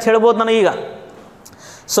ಉಳಿತೈತಲ್ರಿ ಅಂತ ಹೇಳ್ಬೋದು ನನಗೀಗ.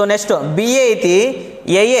 ಸೊ ನೆಕ್ಸ್ಟ್ ಬಿ ಎ ಐತಿ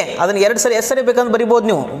ಎ ಎ ಅದನ್ನು 2 ಸರಿ ಎಷ್ಟು ಸರಿ ಬೇಕಂತ ಬರಿಬೋದು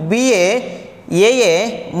ನೀವು ಬಿ ಎ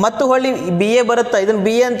ಮತ್ತು ಹೊಳ್ಳಿ ಬಿ ಎ ಬರುತ್ತಾ ಇದನ್ನು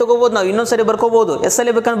ಬಿ ಎ ಅಂತ ತಗೋಬೋದು ನಾವು ಇನ್ನೊಂದು ಸರಿ ಬರ್ಕೋಬೋದು ಎಷ್ಟು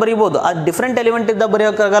ಸಲ ಬೇಕಂತ ಬರಿಬೋದು ಆ ಡಿಫ್ರೆಂಟ್ ಎಲಿಮೆಂಟ್ ಇದ್ದ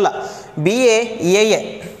ಬರೆಯೋಕ್ಕಾಗಲ್ಲ ಬಿ ಎ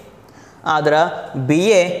ಆದ್ರೆ B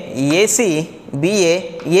A C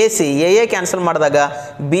A cancel ಮಾಡಿದಾಗ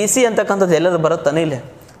ಬಿ ಸಿ ಅಂತಕ್ಕಂಥದ್ದು ಎಲ್ಲರೂ ಬರುತ್ತಾನೆ ಇಲ್ಲ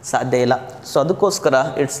ಸಾಧ್ಯ ಇಲ್ಲ ಸೊ ಅದಕ್ಕೋಸ್ಕರ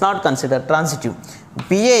it's not consider transitive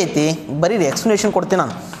B A ಐತಿ ಬರೀ ಎಕ್ಸ್ಪ್ಲನೇಷನ್ ಕೊಡ್ತೀನಿ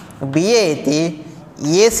ನಾನು ಬಿ ಎ ಐತಿ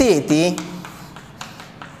ಎ ಸಿ ಐತಿ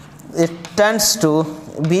it tends to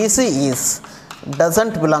BC is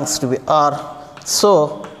doesn't belongs to be R so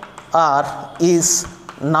R is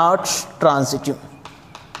not transitive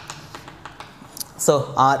so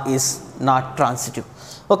R is not transitive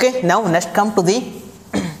okay now next come to the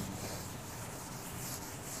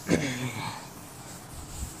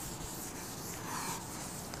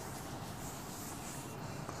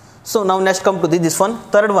so now next come to this one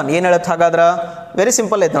third one ಏನು ಹೇಳುತ್ತೆ ಹಾಗಾದ್ರೆ very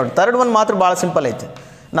simple ಐತೆ ನೋಡಿ third one ಮಾತ್ರ ಭಾಳ simple ಐತೆ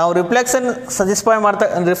ನಾವು reflection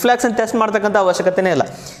test ಮಾಡ್ತಕ್ಕಂಥ ಅವಶ್ಯಕತೆನೇ ಇಲ್ಲ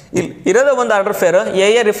ಇಲ್ಲಿ ಇರೋದು ಒಂದು ಆರ್ಡರ್ ಫೇರ್ ಎ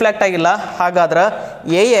ರಿಫ್ಲೆಕ್ಟ್ ಆಗಿಲ್ಲ ಹಾಗಾದ್ರೆ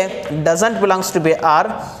A doesn't belongs to B R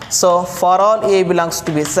so for all A belongs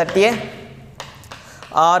to B set A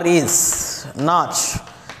R is not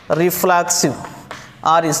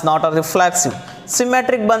reflexive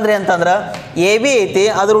symmetric ಬಂದ್ರಿ ಅಂತಂದ್ರೆ ಎ ಬಿ ಐತಿ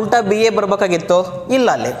ಅದ್ರ ಉಲ್ಟಾ ಬಿ ಎ ಬರ್ಬೇಕಾಗಿತ್ತು ಇಲ್ಲ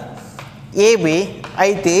ಅಲ್ಲಿ ಎ ಬಿ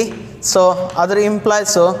ಐತಿ ಸೊ ಅದ್ರ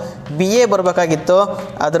ಇಂಪ್ಲಾಯ್ಸು ಬಿ ಎ ಬರಬೇಕಾಗಿತ್ತು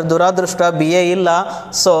ಅದ್ರ ದುರಾದೃಷ್ಟ ಬಿ ಎ ಇಲ್ಲ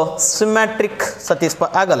ಸೊ ಸಿಮ್ಮೆಟ್ರಿಕ್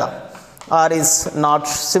ಆಗಲ್ಲ R is not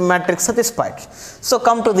symmetric ಸಟಿಸ್ಫೈಡ್ so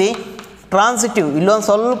come to the transitive ಇಲ್ಲೊಂದು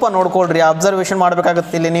ಸ್ವಲ್ಪ ನೋಡ್ಕೊಳ್ರಿ ಅಬ್ಸರ್ವೇಷನ್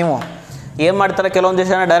ಮಾಡಬೇಕಾಗುತ್ತೆ ಇಲ್ಲಿ ನೀವು ಏನು ಮಾಡ್ತಾರೆ ಕೆಲವೊಂದು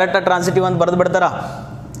ಜನ ಡೈರೆಕ್ಟಾಗಿ ಟ್ರಾನ್ಸಿಟಿವ್ ಅಂತ ಬರೆದು ಬಿಡ್ತಾರ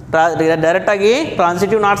ಡೈರೆಕ್ಟಾಗಿ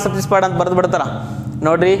ಟ್ರಾನ್ಸಿಟಿವ್ ನಾಟ್ ಸಟಿಸ್ಫೈಡ್ ಅಂತ ಬರೆದು ಬಿಡ್ತಾರ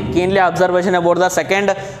ನೋಡ್ರಿ ಕೀನ್ಲಿ observation about the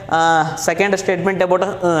second statement about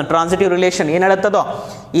transitive relation ಏನು ಹೇಳುತ್ತದೋ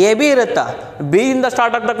ಎ ಬಿ ಇರುತ್ತಾ ಬಿ ಇಂದ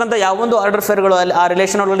ಸ್ಟಾರ್ಟ್ ಆಗ್ತಕ್ಕಂಥ ಯಾವೊಂದು ಆರ್ಡರ್ ಫೇರ್ಗಳು ಅಲ್ಲಿ ಆ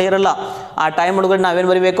ರಿಲೇಷನ್ ಒಳಗಡೆ ಇರಲ್ಲ ಆ ಟೈಮ್ ಒಳಗಡೆ ನಾವೇನು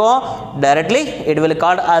ಬರೀಬೇಕು directly it will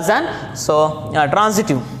called as on so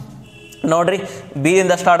transitive ನೋಡ್ರಿ ಬಿ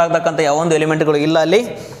ಇಂದ ಸ್ಟಾರ್ಟ್ ಆಗ್ತಕ್ಕಂಥ ಯಾವೊಂದು ಎಲಿಮೆಂಟ್ಗಳು ಇಲ್ಲ ಅಲ್ಲಿ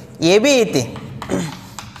ಎ ಬಿ ಐತಿ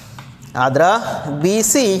ಆದ್ರೆ ಬಿ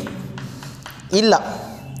ಸಿ ಇಲ್ಲ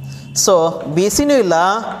ಸೊ ಬಿ ಸಿನೂ ಇಲ್ಲ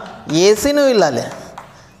ಎ ಸಿನೂ ಇಲ್ಲ ಅಲ್ಲಿ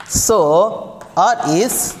so R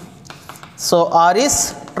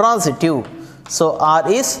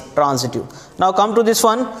is transitive. Now come to this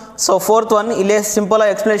one. So fourth one, ಇಲ್ಲಿ ಸಿಂಪಲ್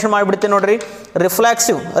ಎಕ್ಸ್ಪ್ಲನೇಷನ್ ಮಾಡಿಬಿಡ್ತೀನಿ ನೋಡ್ರಿ.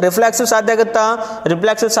 ರಿಫ್ಲೆಕ್ಸಿವ್ ಸಾಧ್ಯ ಆಗುತ್ತಾ?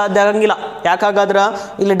 ರಿಫ್ಲೆಕ್ಸಿವ್ ಸಾಧ್ಯ ಆಗಂಗಿಲ್ಲ. ಯಾಕಾಗಾದ್ರೆ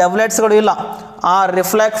ಇಲ್ಲಿ ಡಬ್ಲೆಟ್ಸ್ಗಳು ಇಲ್ಲ. ಆ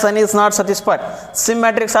ರಿಫ್ಲೆಕ್ಷನ್ ಈಸ್ ನಾಟ್ ಸಟಿಸ್ಫೈಡ್.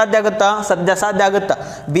 ಸಿಮ್ಮೆಟ್ರಿಕ್ ಸಾಧ್ಯ ಆಗುತ್ತಾ? ಸಾಧ್ಯ ಆಗುತ್ತಾ?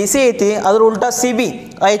 ಬಿ ಸಿ ಐತಿ ಅದ್ರ ಉಲ್ಟಾ ಸಿ ಬಿ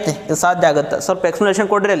ಐತಿ, ಇದು ಸಾಧ್ಯ ಆಗುತ್ತಾ? ಸ್ವಲ್ಪ ಎಕ್ಸ್ಪ್ಲನೇಷನ್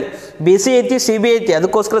ಕೊಡ್ರಿ ಅಲ್ಲಿ. ಬಿ ಸಿ ಐತಿ, ಸಿ ಬಿ ಐತಿ,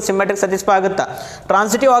 ಅದಕ್ಕೋಸ್ಕರ ಸಿಮ್ಮೆಟ್ರಿಕ್ ಸಟಿಸ್ಫೈ ಆಗುತ್ತಾ?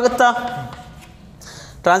 ಟ್ರಾನ್ಸಿಟಿವ್ ಆಗುತ್ತಾ?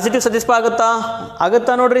 ಟ್ರಾನ್ಸಿಟಿವ್ ಸಟಿಸ್ಫೈ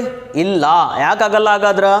ಆಗುತ್ತಾ ನೋಡ್ರಿ? ಇಲ್ಲ. ಯಾಕಾಗಲ್ಲ?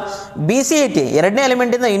 ಹಾಗಾದ್ರೆ ಬಿ ಸಿ ಐತಿ, ಎರಡನೇ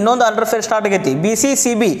ಎಲಿಮೆಂಟಿಂದ ಇನ್ನೊಂದು ಆರ್ಡರ್ ಫೇರ್ ಸ್ಟಾರ್ಟ್ ಆಗೈತಿ, ಬಿ ಸಿ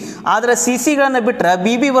ಸಿ ಬಿ. ಆದರೆ ಸಿ ಸಿಗಳನ್ನು ಬಿಟ್ಟರೆ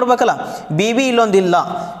ಬಿ ಬಿ ಬರ್ಬೇಕಲ್ಲ, ಬಿ ಬಿ ಇಲ್ಲೊಂದಿಲ್ಲ.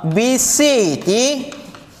 ಬಿ ಸಿ ಐತಿ,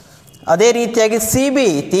 ಅದೇ ರೀತಿಯಾಗಿ ಸಿ ಬಿ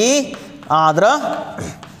ಐತಿ, ಆದ್ರೆ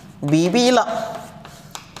ಬಿ ಬಿ ಇಲ್ಲ.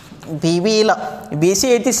 ಬಿ ಸಿ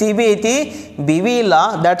ಐತಿ, ಸಿ ಬಿ ಐತಿ, ಬಿ ಬಿ ಇಲ್ಲ.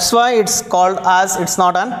 That's why it's called as it's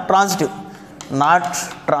not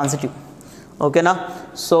transitive. ಓಕೆನಾ?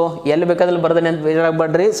 ಸೊ ಎಲ್ಲಿ ಬೇಕಾದಲ್ಲಿ ಬರ್ದೇನೆ ಅಂತ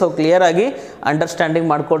ಬೇಜಾರಾಗಬೇಡ್ರಿ. ಸೊ ಕ್ಲಿಯರಾಗಿ ಅಂಡರ್ಸ್ಟ್ಯಾಂಡಿಂಗ್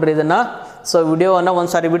ಮಾಡ್ಕೊಳ್ರಿ ಇದನ್ನು. ಸೊ ವಿಡಿಯೋವನ್ನು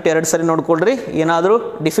ಒಂದು ಸಾರಿ ಬಿಟ್ಟು 2 ಸಾರಿ ನೋಡ್ಕೊಳ್ರಿ. ಏನಾದರೂ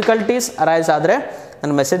ಡಿಫಿಕಲ್ಟೀಸ್ ಅರೈಸ್ ಆದರೆ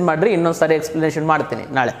ನನಗೆ ಮೆಸೇಜ್ ಮಾಡಿರಿ, ಇನ್ನೊಂದು ಸಾರಿ ಎಕ್ಸ್ಪ್ಲನೇಷನ್ ಮಾಡ್ತೀನಿ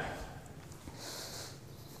ನಾಳೆ.